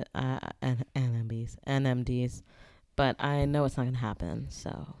NMDs, but NMDs, but I know it's not gonna happen.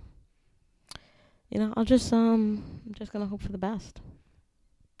 So, I'll just I'm just gonna hope for the best.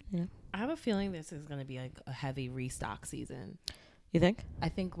 I have a feeling this is gonna be like a heavy restock season. You think? I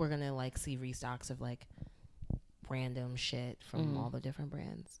think we're gonna like see restocks of like random shit from all the different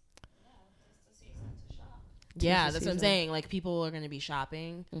brands. Yeah, the that's what I'm season. saying. Like people are gonna be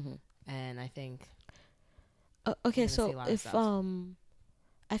shopping, Mm-hmm. and I think Okay, gonna see a so lot of if stuff.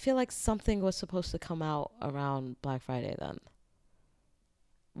 I feel like something was supposed to come out around Black Friday then.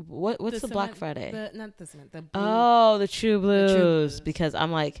 What's the Black Friday? Not the cement. The blue. Oh, the True Blues. Blues. Because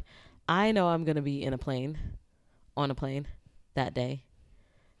I'm like, I know I'm gonna be on a plane that day,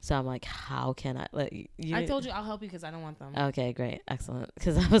 so I'm like, how can I? Like, I told you I'll help you because I don't want them. Okay, great, excellent.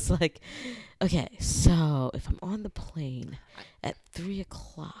 Because I was like, okay, so if I'm on the plane at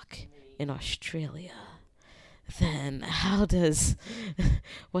 3:00 in Australia, then how does?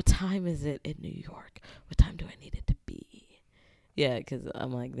 What time is it in New York? What time do I need it to be? Yeah, because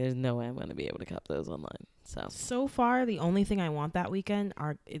I'm like, there's no way I'm gonna be able to cop those online. So far, the only thing I want that weekend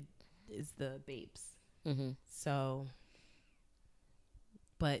is the Babes. Mm-hmm. So,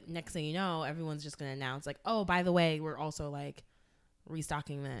 but next thing you know, everyone's just gonna announce like, oh, by the way, we're also like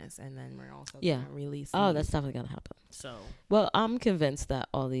restocking this, and then we're also gonna release. Oh, these. that's definitely gonna happen. So Well, I'm convinced that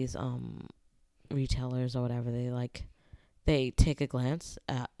all these retailers or whatever, they take a glance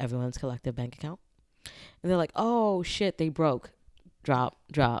at everyone's collective bank account, and they're like, oh shit, they broke. Drop.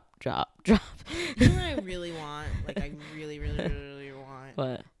 you know what I really want? Like I really, really, really, really want.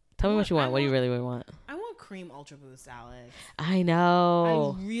 What? Tell me what you want. What do you really want? I want cream Ultra Boost, Alex. I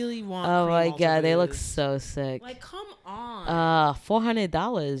know. I really want. Oh cream my Ultra god, they look Boost. so sick. Like, come on.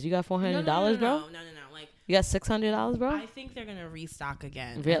 $400. You got $400, bro? No. Like, You got $600, bro? I think they're gonna restock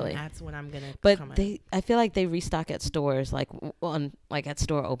again. Really? And that's when I'm gonna. But come in. I feel like they restock at stores, like at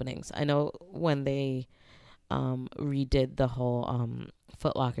store openings. I know when they redid the whole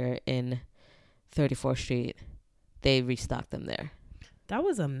Foot Locker in 34th Street, they restocked them there. That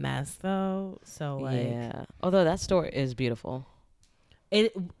was a mess, though. So like, Yeah. Although that store is beautiful.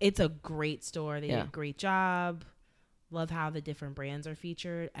 it's a great store. They did Yeah. a great job. Love how the different brands are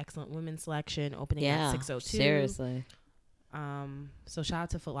featured. Excellent women's selection. Opening Yeah, at 602. seriously. So shout out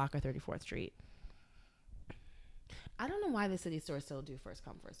to Foot Locker 34th Street. I don't know why the city stores still do first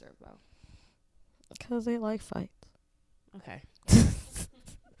come first serve though. Because they like fights. Okay.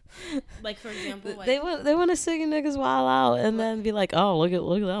 Like for example, like, they want to see niggas wild out and then be like, oh, look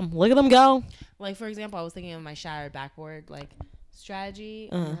at them go. Like for example, I was thinking of my shattered backboard like strategy,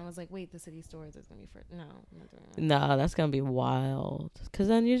 and I was like, wait, the city stores is gonna be for no, I'm not doing that. No, that's gonna be wild. Cause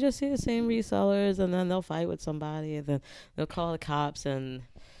then you just see the same resellers, and then they'll fight with somebody, and then they'll call the cops, and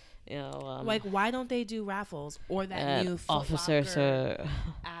you know, like why don't they do raffles or that new Foot officers Locker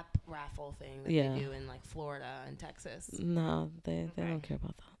app raffle thing that they do in like Florida and Texas? No, they don't care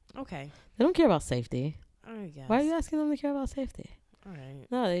about that. Okay. They don't care about safety. I guess. Why are you asking them to care about safety? All right.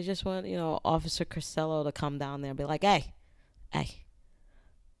 No, they just want, Officer Crisello to come down there and be like, hey,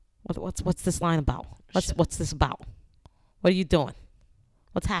 what's this line about? What's this about? What are you doing?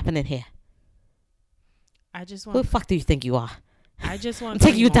 What's happening here? I just Who want. the fuck do you think you are? I just want. I'm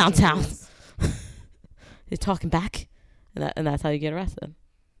taking you downtown. rules. You're talking back, and that's how you get arrested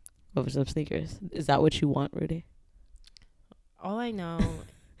over some sneakers. Is that what you want, Rudy? All I know,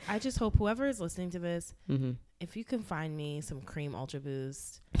 I just hope whoever is listening to this, Mm-hmm. if you can find me some Cream Ultra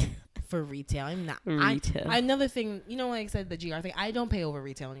Boost for retail, I'm not. Retail. Another thing, like I said, the GR thing, I don't pay over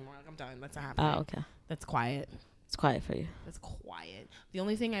retail anymore. Like I'm done. That's not happening. Oh, okay. That's quiet. It's quiet for you. That's quiet. The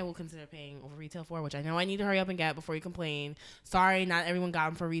only thing I will consider paying over retail for, which I know I need to hurry up and get before you complain. Sorry, not everyone got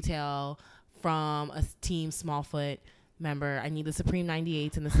them for retail from a Team Smallfoot member. I need the Supreme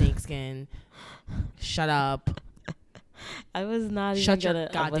 98s and the snakeskin. Shut up. I was not even Shut your gonna.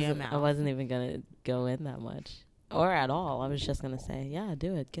 goddamn I mouth. wasn't even gonna go in that much, or at all. I was just gonna say, yeah,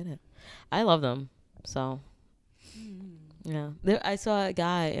 do it, get it. I love them. So, yeah. I saw a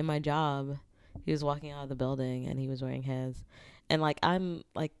guy in my job. He was walking out of the building and he was wearing his, and like I'm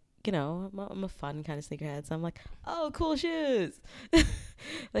like, I'm a fun kind of sneakerhead, so I'm like, oh, cool shoes.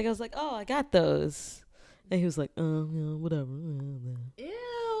 Like I was like, oh, I got those, and he was like, whatever.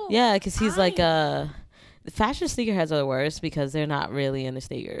 Ew. Yeah, because he's like fashion sneakerheads are the worst because they're not really into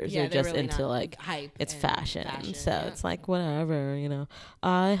sneakers. Yeah, they're just really into not. like Hype. it's and fashion. So yeah. it's like whatever,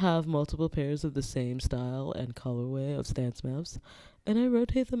 I have multiple pairs of the same style and colorway of Stan Smiths, and I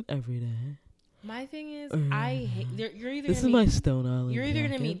rotate them every day. My thing is, I hate. You're either This is gonna my meet, Stone Island. You're either gonna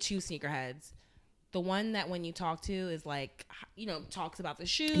jacket. meet two sneakerheads. The one that when you talk to is like, talks about the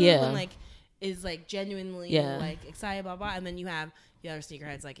shoe and like is like genuinely like excited, blah blah. And then you have the other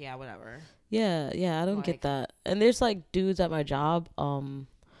sneakerheads like, yeah, whatever. Yeah, I don't get that. And there's like dudes at my job, who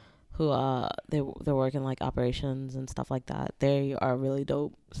they're working like operations and stuff like that. They are really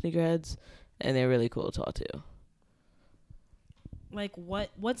dope sneakerheads, and they're really cool to talk to. Like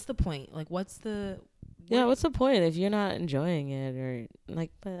what's the point? Like what's the what's the point if you're not enjoying it or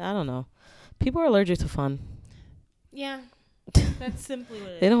like? But I don't know. People are allergic to fun. Yeah, that's simply what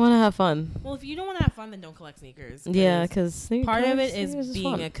it is. They don't want to have fun. Well, if you don't want to have fun, then don't collect sneakers. Yeah, because part of it is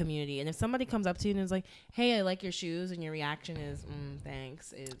being fun. a community. And if somebody comes up to you and is like, "Hey, I like your shoes," and your reaction is,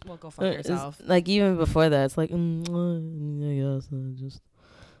 "Thanks," well, go fuck yourself. Like even before that, it's like, I guess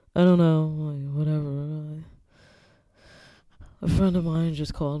I don't know, like, whatever. A friend of mine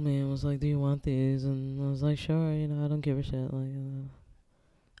just called me and was like, "Do you want these?" And I was like, "Sure." I don't give a shit. Like,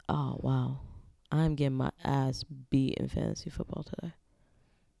 oh wow, I'm getting my ass beat in fantasy football today.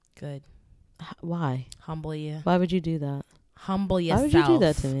 Good. Why? Humble you. Why would you do that? Humble yourself. Why would you do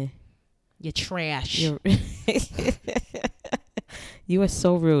that to me? You trash. You are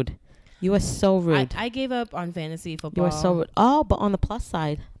so rude. You are so rude. I gave up on fantasy football. You are so rude. Oh, but on the plus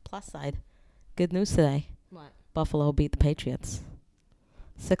side, good news today. What? Buffalo beat the Patriots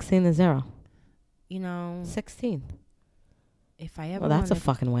 16-0. 16. If I ever Well, that's a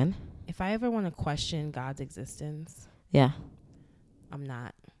fucking win. If I ever want to question God's existence, Yeah. I'm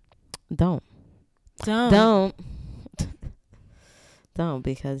not. Don't. Don't,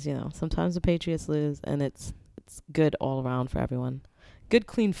 because, sometimes the Patriots lose and it's good all around for everyone. Good,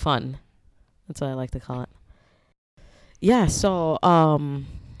 clean fun. That's what I like to call it. Yeah, so, bow,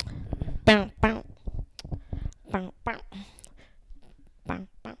 bow, bow, bow, bow,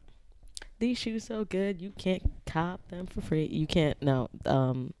 bow. These shoes so good, you can't cop them for free. You can't, no.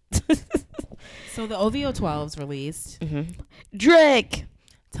 So the OVO 12s released. Mm-hmm. Drake!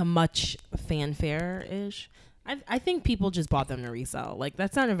 To much fanfare-ish. I think people just bought them to resell. Like,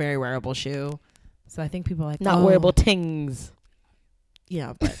 that's not a very wearable shoe. So I think people are like, Not wearable tings.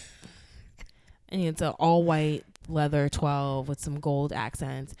 Yeah, but... and it's an all-white leather 12 with some gold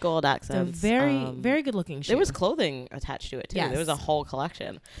accents. Gold It's a accents. very good looking shoe. There was clothing attached to it too. Yes. There was a whole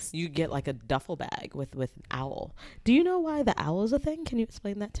collection. You get like a duffel bag with an owl. Do you know why the owl is a thing? Can you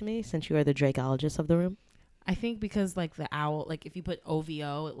explain that to me, since you are the Drakeologist of the room? I think because like the owl, like if you put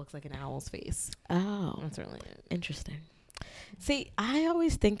OVO, it looks like an owl's face. Oh, That's really it. interesting. See, I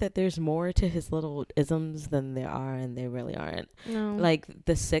always think that there's more to his little isms than there are, and they really aren't. No. Like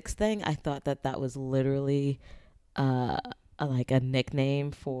the 6 thing, I thought that was literally like a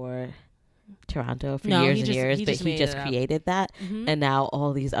nickname for Toronto for No, years he and just- years, he but just he made just it up. created that. Mhm. And now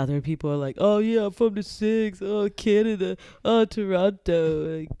all these other people are like, oh yeah, I'm from the 6, oh Canada, oh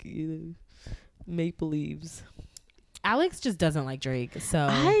Toronto, like, you know, Maple Leaves. Alex just doesn't like Drake, so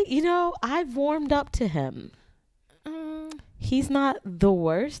I've warmed up to him. He's not the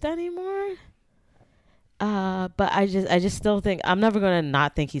worst anymore. But I just still think I'm never gonna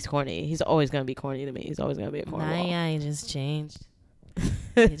not think he's corny. He's always gonna be corny to me. He's always gonna be a cornball. I just changed.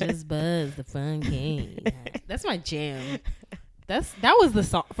 It just buzzed the fun game. That's my jam. That was the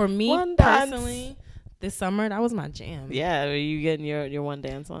song for me One dance. personally. This summer, that was my jam. Yeah, are you getting your one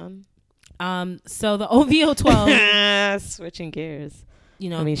dance on? So the OVO 12, Switching gears.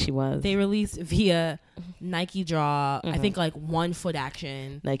 I mean, she was. they released via Nike Draw. I Mhm. think like 1 Foot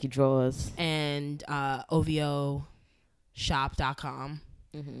Action Nike drawers. and OVO shop.com.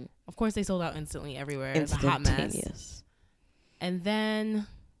 Mm-hmm. Of course, they sold out instantly everywhere. It's a hot mess. Instantaneous. And then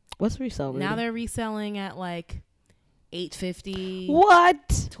What's resale? now Rudy? they're reselling at like $850, What?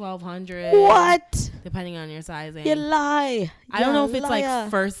 $1,200. What? Depending on your sizing. You lie. I don't know if it's liar. like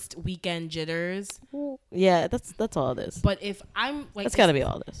first weekend jitters, Yeah, that's all it is. but if I'm like, That's gotta be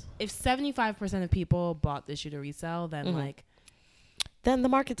all it is. if 75% of people bought this shoe to resell, then Mhm. like Then the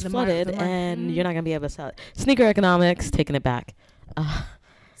market's The flooded, market- and mhm. you're not gonna be able to sell it. Sneaker economics, taking it back.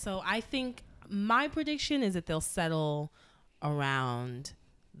 So I think my prediction is that they'll settle around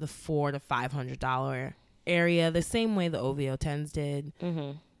the $400 to $500 area, the same way the OVO 10s did.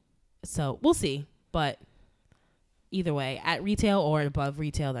 Mm-hmm. So we'll see, but either way, at retail or above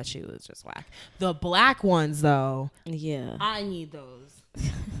retail, that shoe is just whack. The black ones, though, Yeah. I need those.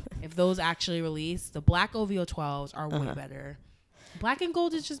 If those actually release, the black OVO 12s are way Uh-huh. better. Black and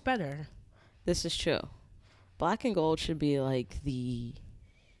gold is just better. This is true. Black and gold should be like the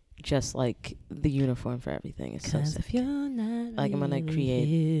uniform for everything. It's so 'Cause sick. if you're not Like, I'm gonna really create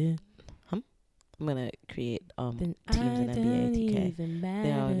here, I'm gonna create then teams in I NBA don't 2K. even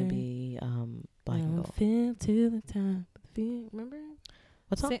They're all gonna matter. be black and I'll gold. feel to the top. Remember?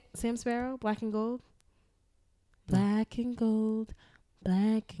 What's up? Sam Sparrow, Black and Gold. No. Black and gold,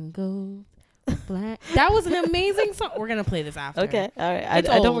 black and gold, black. That was an amazing song. We're gonna play this after. Okay, all right. It's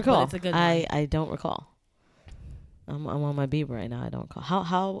I don't old, but recall. it's a good I don't recall. I'm on my Bieber right now. I don't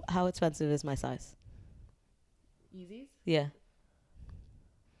recall. How expensive is my size? Yeezys. Yeah.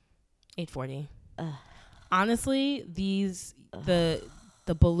 $840. Ugh. Honestly, the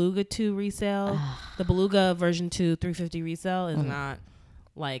Beluga 2 resale, the Beluga version 2 350 resale is Mhm. not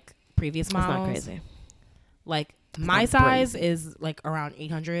like previous That's models. not crazy. Like my not size crazy. is like around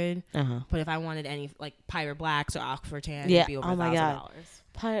 800, Uh-huh. but if I wanted any like Pirate Blacks or Oxford Tan, Yeah. it'd be over Oh my God. $1,000.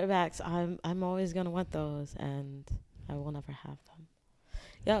 Pirate backs, I'm always gonna want those, and I will never have them.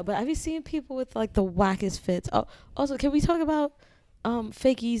 Yeah, but have you seen people with like the wackest fits? Oh, also, can we talk about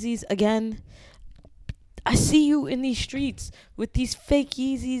fake Yeezys again? I see you in these streets with these fake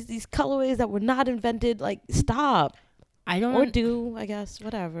Yeezys, these colorways that were not invented. Like, stop. I don't Or do, I guess,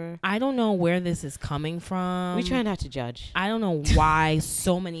 whatever. I don't know where this is coming from. We try not to judge. I don't know why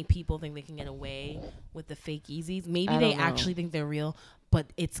so many people think they can get away with the fake Yeezys. Maybe I they don't know. actually think they're real, but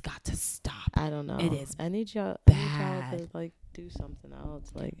it's got to stop. I don't know. It is I need y'all bad. to like do something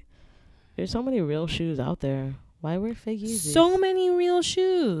else. Like, there's so many real shoes out there. Why wear fake Yeezys? So many real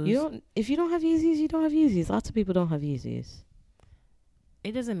shoes. If you don't have Yeezys, you don't have Yeezys. Lots of people don't have Yeezys.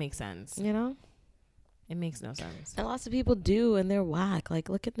 It doesn't make sense. You know? It makes no sense. And lots of people do, and they're whack. Like,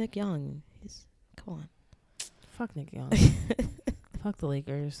 look at Nick Young. Come on. Fuck Nick Young. Fuck the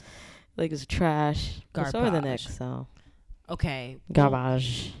Lakers. Like, it's trash. But so are the Garbage. Knicks, so. Okay.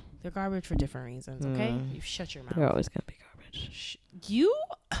 Garbage. They're garbage for different reasons, okay? Mm. You shut your They're mouth. always going to be garbage. You,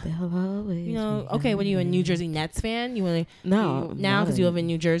 They'll always you know, be okay, what are you, a New garbage. Jersey Nets fan? You want to, No. I'm now not because a- you live in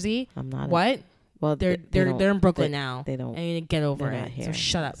New Jersey? I'm not. What? Well, They're in Brooklyn now. They don't. And you need to get over they're not it. here. So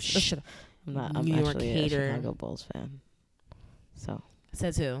shut up. Shut up. I'm not. I'm New York actually hater. a Chicago Bulls fan. So,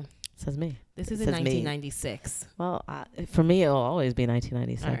 Says who? says me. This is Says in me. 1996. Well, for me, it'll always be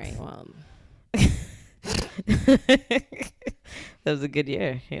 1996. All right. Well, That was a good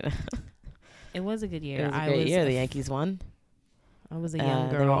year. You know, it was a good year. it was a great year. The Yankees won. I was a young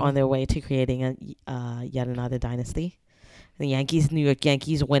girl. They were on their way to creating yet another dynasty. The Yankees, New York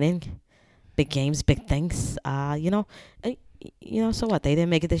Yankees, winning big games, big things. So what? They didn't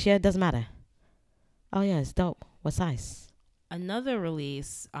make it this year. It doesn't matter. Oh yeah, it's dope. What size? Another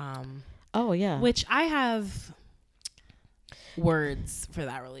release. Oh yeah. Which I have words for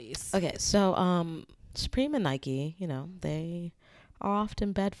that release. Okay, so Supreme and Nike, they are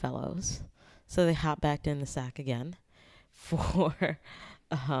often bedfellows, so they hop back in the sack again for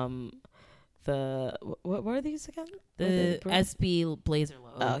the what were these again? The SB Blazer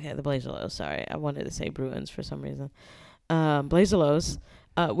Lows. Oh, okay, the Blazer Lows. Sorry, I wanted to say Bruins for some reason. Blazer Lows,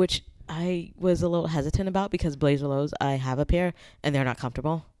 which I was a little hesitant about because Blazer Lows, I have a pair and they're not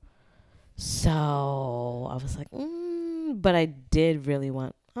comfortable. So I was like, but I did really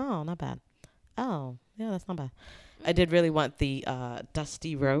want. Oh, not bad. Oh, yeah, that's not bad. I did really want the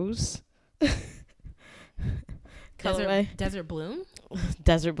Dusty Rose colorway. Desert Bloom.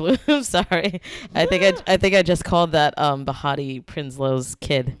 Desert Bloom. Sorry, I think I just called that Bahati Prinslow's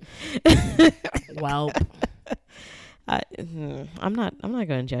kid. Well, I'm not going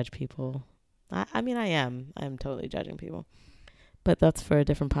to judge people. I mean, I am. I'm totally judging people, but that's for a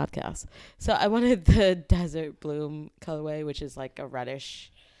different podcast. So I wanted the Desert Bloom colorway, which is like a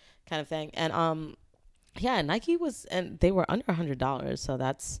reddish kind of thing, and yeah, Nike and they were under $100, so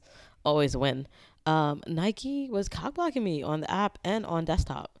that's always a win. Nike was cock blocking me on the app and on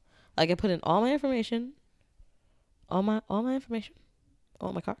desktop. Like I put in all my information, all my information,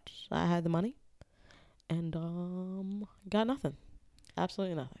 all my cards. I had the money, and got nothing,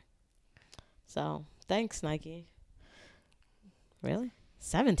 absolutely nothing. So thanks, Nike. Really?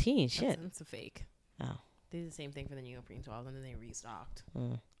 17? Shit. That's a fake. Oh. They did the same thing for the New York 12, and then they restocked.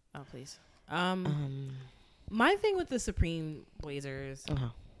 Mm. Oh, please. My thing with the Supreme Blazers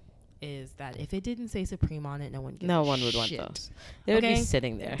is that if it didn't say Supreme on it, no one would want those. They would be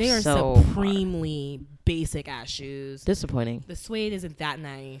sitting there. They are so supremely basic ass shoes. Disappointing. The suede isn't that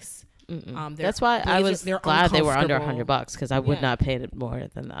nice. That's why I was glad they were under $100 because I would not pay more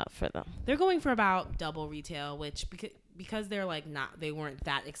than that for them. They're going for about double retail, which because they're like they weren't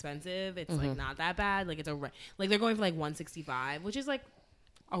that expensive. It's like not that bad. Like it's like they're going for like $165, which is like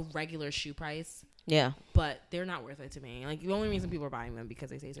a regular shoe price. Yeah, but they're not worth it to me. Like the only reason people are buying them because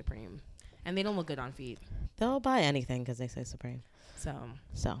they say Supreme, and they don't look good on feet. They'll buy anything because they say Supreme.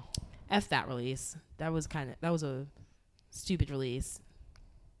 So, F that release. That was a stupid release.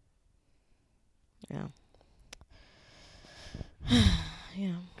 Yeah.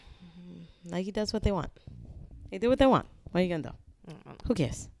 Yeah. Nike does what they want. They do what they want. What are you gonna do? Who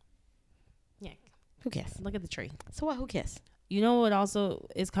cares? Yeah. Who cares? Look at the tree. So what? Who cares? You know what also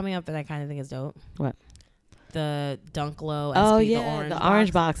is coming up that I kind of think is dope? What? The Dunk Low. Oh yeah, the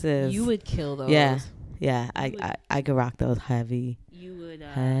orange boxes. You would kill those. Yeah. I could rock those heavy. You would.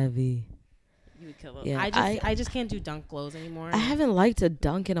 Heavy. You would kill those. Yeah, I just can't do Dunk Lows anymore. I haven't liked a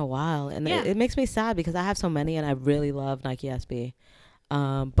Dunk in a while, and it makes me sad because I have so many, and I really love Nike SB.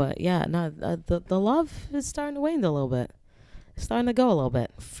 But yeah, no, the love is starting to wane a little bit. It's starting to go a little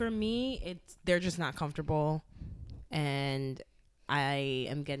bit. For me, they're just not comfortable. And I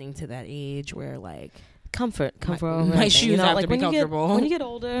am getting to that age where like comfort my shoes have to be comfortable. When you get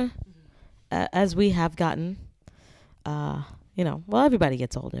older, as we have gotten, well, everybody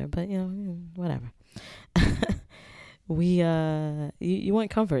gets older, but whatever. You want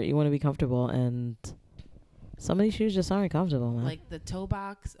comfort. You want to be comfortable, and some of these shoes just aren't comfortable, man. Like the toe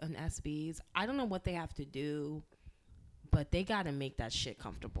box and SBs, I don't know what they have to do, but they got to make that shit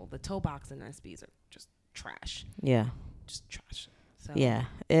comfortable. The toe box and SBs are just trash. Yeah. Just trash. So. Yeah.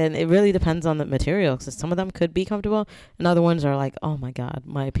 And it really depends on the material because some of them could be comfortable and other ones are like, oh my God,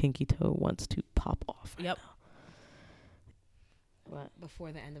 my pinky toe wants to pop off. Yep. What?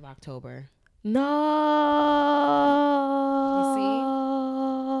 Before the end of October. No. You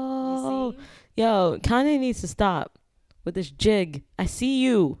see? Yo, Kanye needs to stop with this jig. I see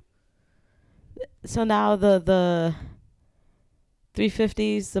you. So now the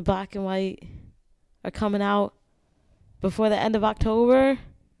 350s, the black and white, are coming out before the end of October.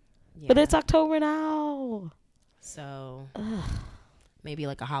 Yeah. But it's October now. So maybe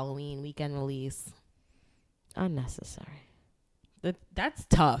like a Halloween weekend release. Unnecessary. That's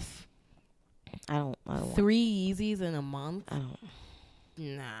tough. I don't 3 Yeezys in a month? I don't.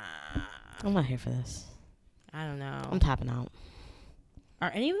 Nah. I'm not here for this. I don't know. I'm tapping out.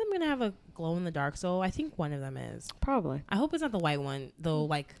 Are any of them going to have a glow in the dark sole? I think one of them is. Probably. I hope it's not the white one.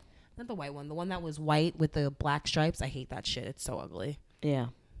 Not the white one. The one that was white with the black stripes. I hate that shit. It's so ugly. Yeah.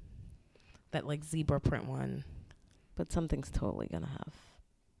 That like zebra print one. But something's totally going to have.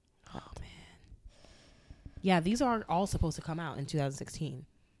 Oh, man. Yeah, these are all supposed to come out in 2016.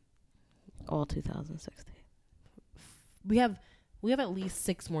 All 2016. We have at least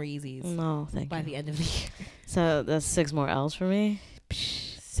 6 more Yeezys No, thank by you. the end of the year. So that's 6 more L's for me.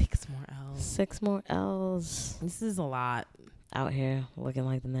 6 more L's. 6 more L's. This is a lot. Out here looking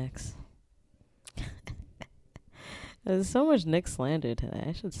like the Knicks. There's so much Knicks slander today.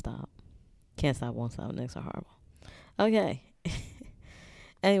 I should stop. Can't stop, won't stop. Knicks are horrible. Okay.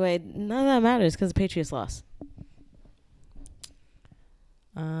 Anyway, none of that matters because the Patriots lost.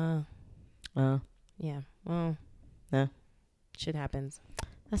 Yeah. Well. Yeah. Shit happens.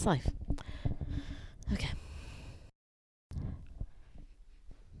 That's life. Okay.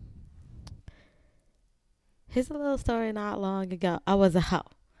 Here's a little story not long ago. I was a hoe.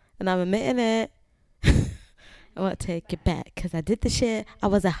 And I'm admitting it. I want to take it back because I did the shit. I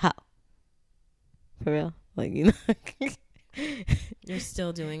was a hoe. For real? Like, you know. You're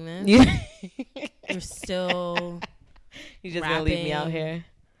still doing this? You're still You just gonna leave me out rapping. here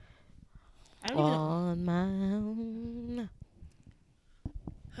I don't even. on my own.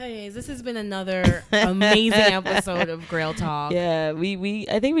 Hey, this has been another amazing episode of Grail Talk. Yeah, we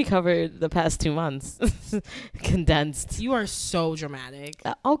I think we covered the past 2 months condensed. You are so dramatic.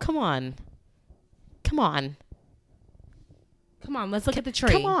 Oh, come on. Come on. Come on, let's look at the tree.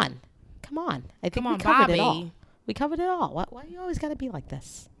 Come on. Come on. I think Come we on, covered Bobby. it all. We covered it all. Why you always got to be like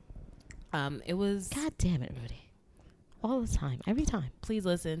this? It was. God damn it, Rudy. All the time. Every time. Please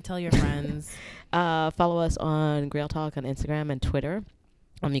listen. Tell your friends. Follow us on Grail Talk on Instagram and Twitter.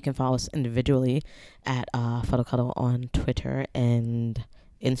 You can follow us individually at Photo Cuddle on Twitter and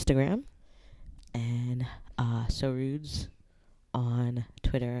Instagram. And So Rudes on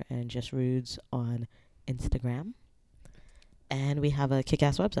Twitter and Just Rudes on Instagram. And we have a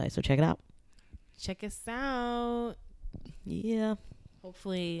kick-ass website, so check it out. Check us out. Yeah.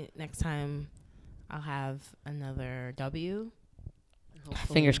 Hopefully next time I'll have another W.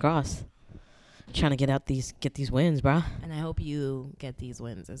 Hopefully- Fingers crossed. Trying to get these wins, bruh. And I hope you get these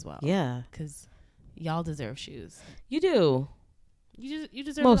wins as well. Yeah. Because y'all deserve shoes. You do. You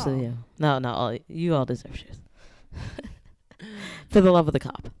deserve Most it all. of you. No, you all deserve shoes. For the love of the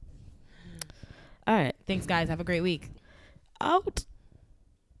cop. All right. Thanks, guys. Have a great week. Out.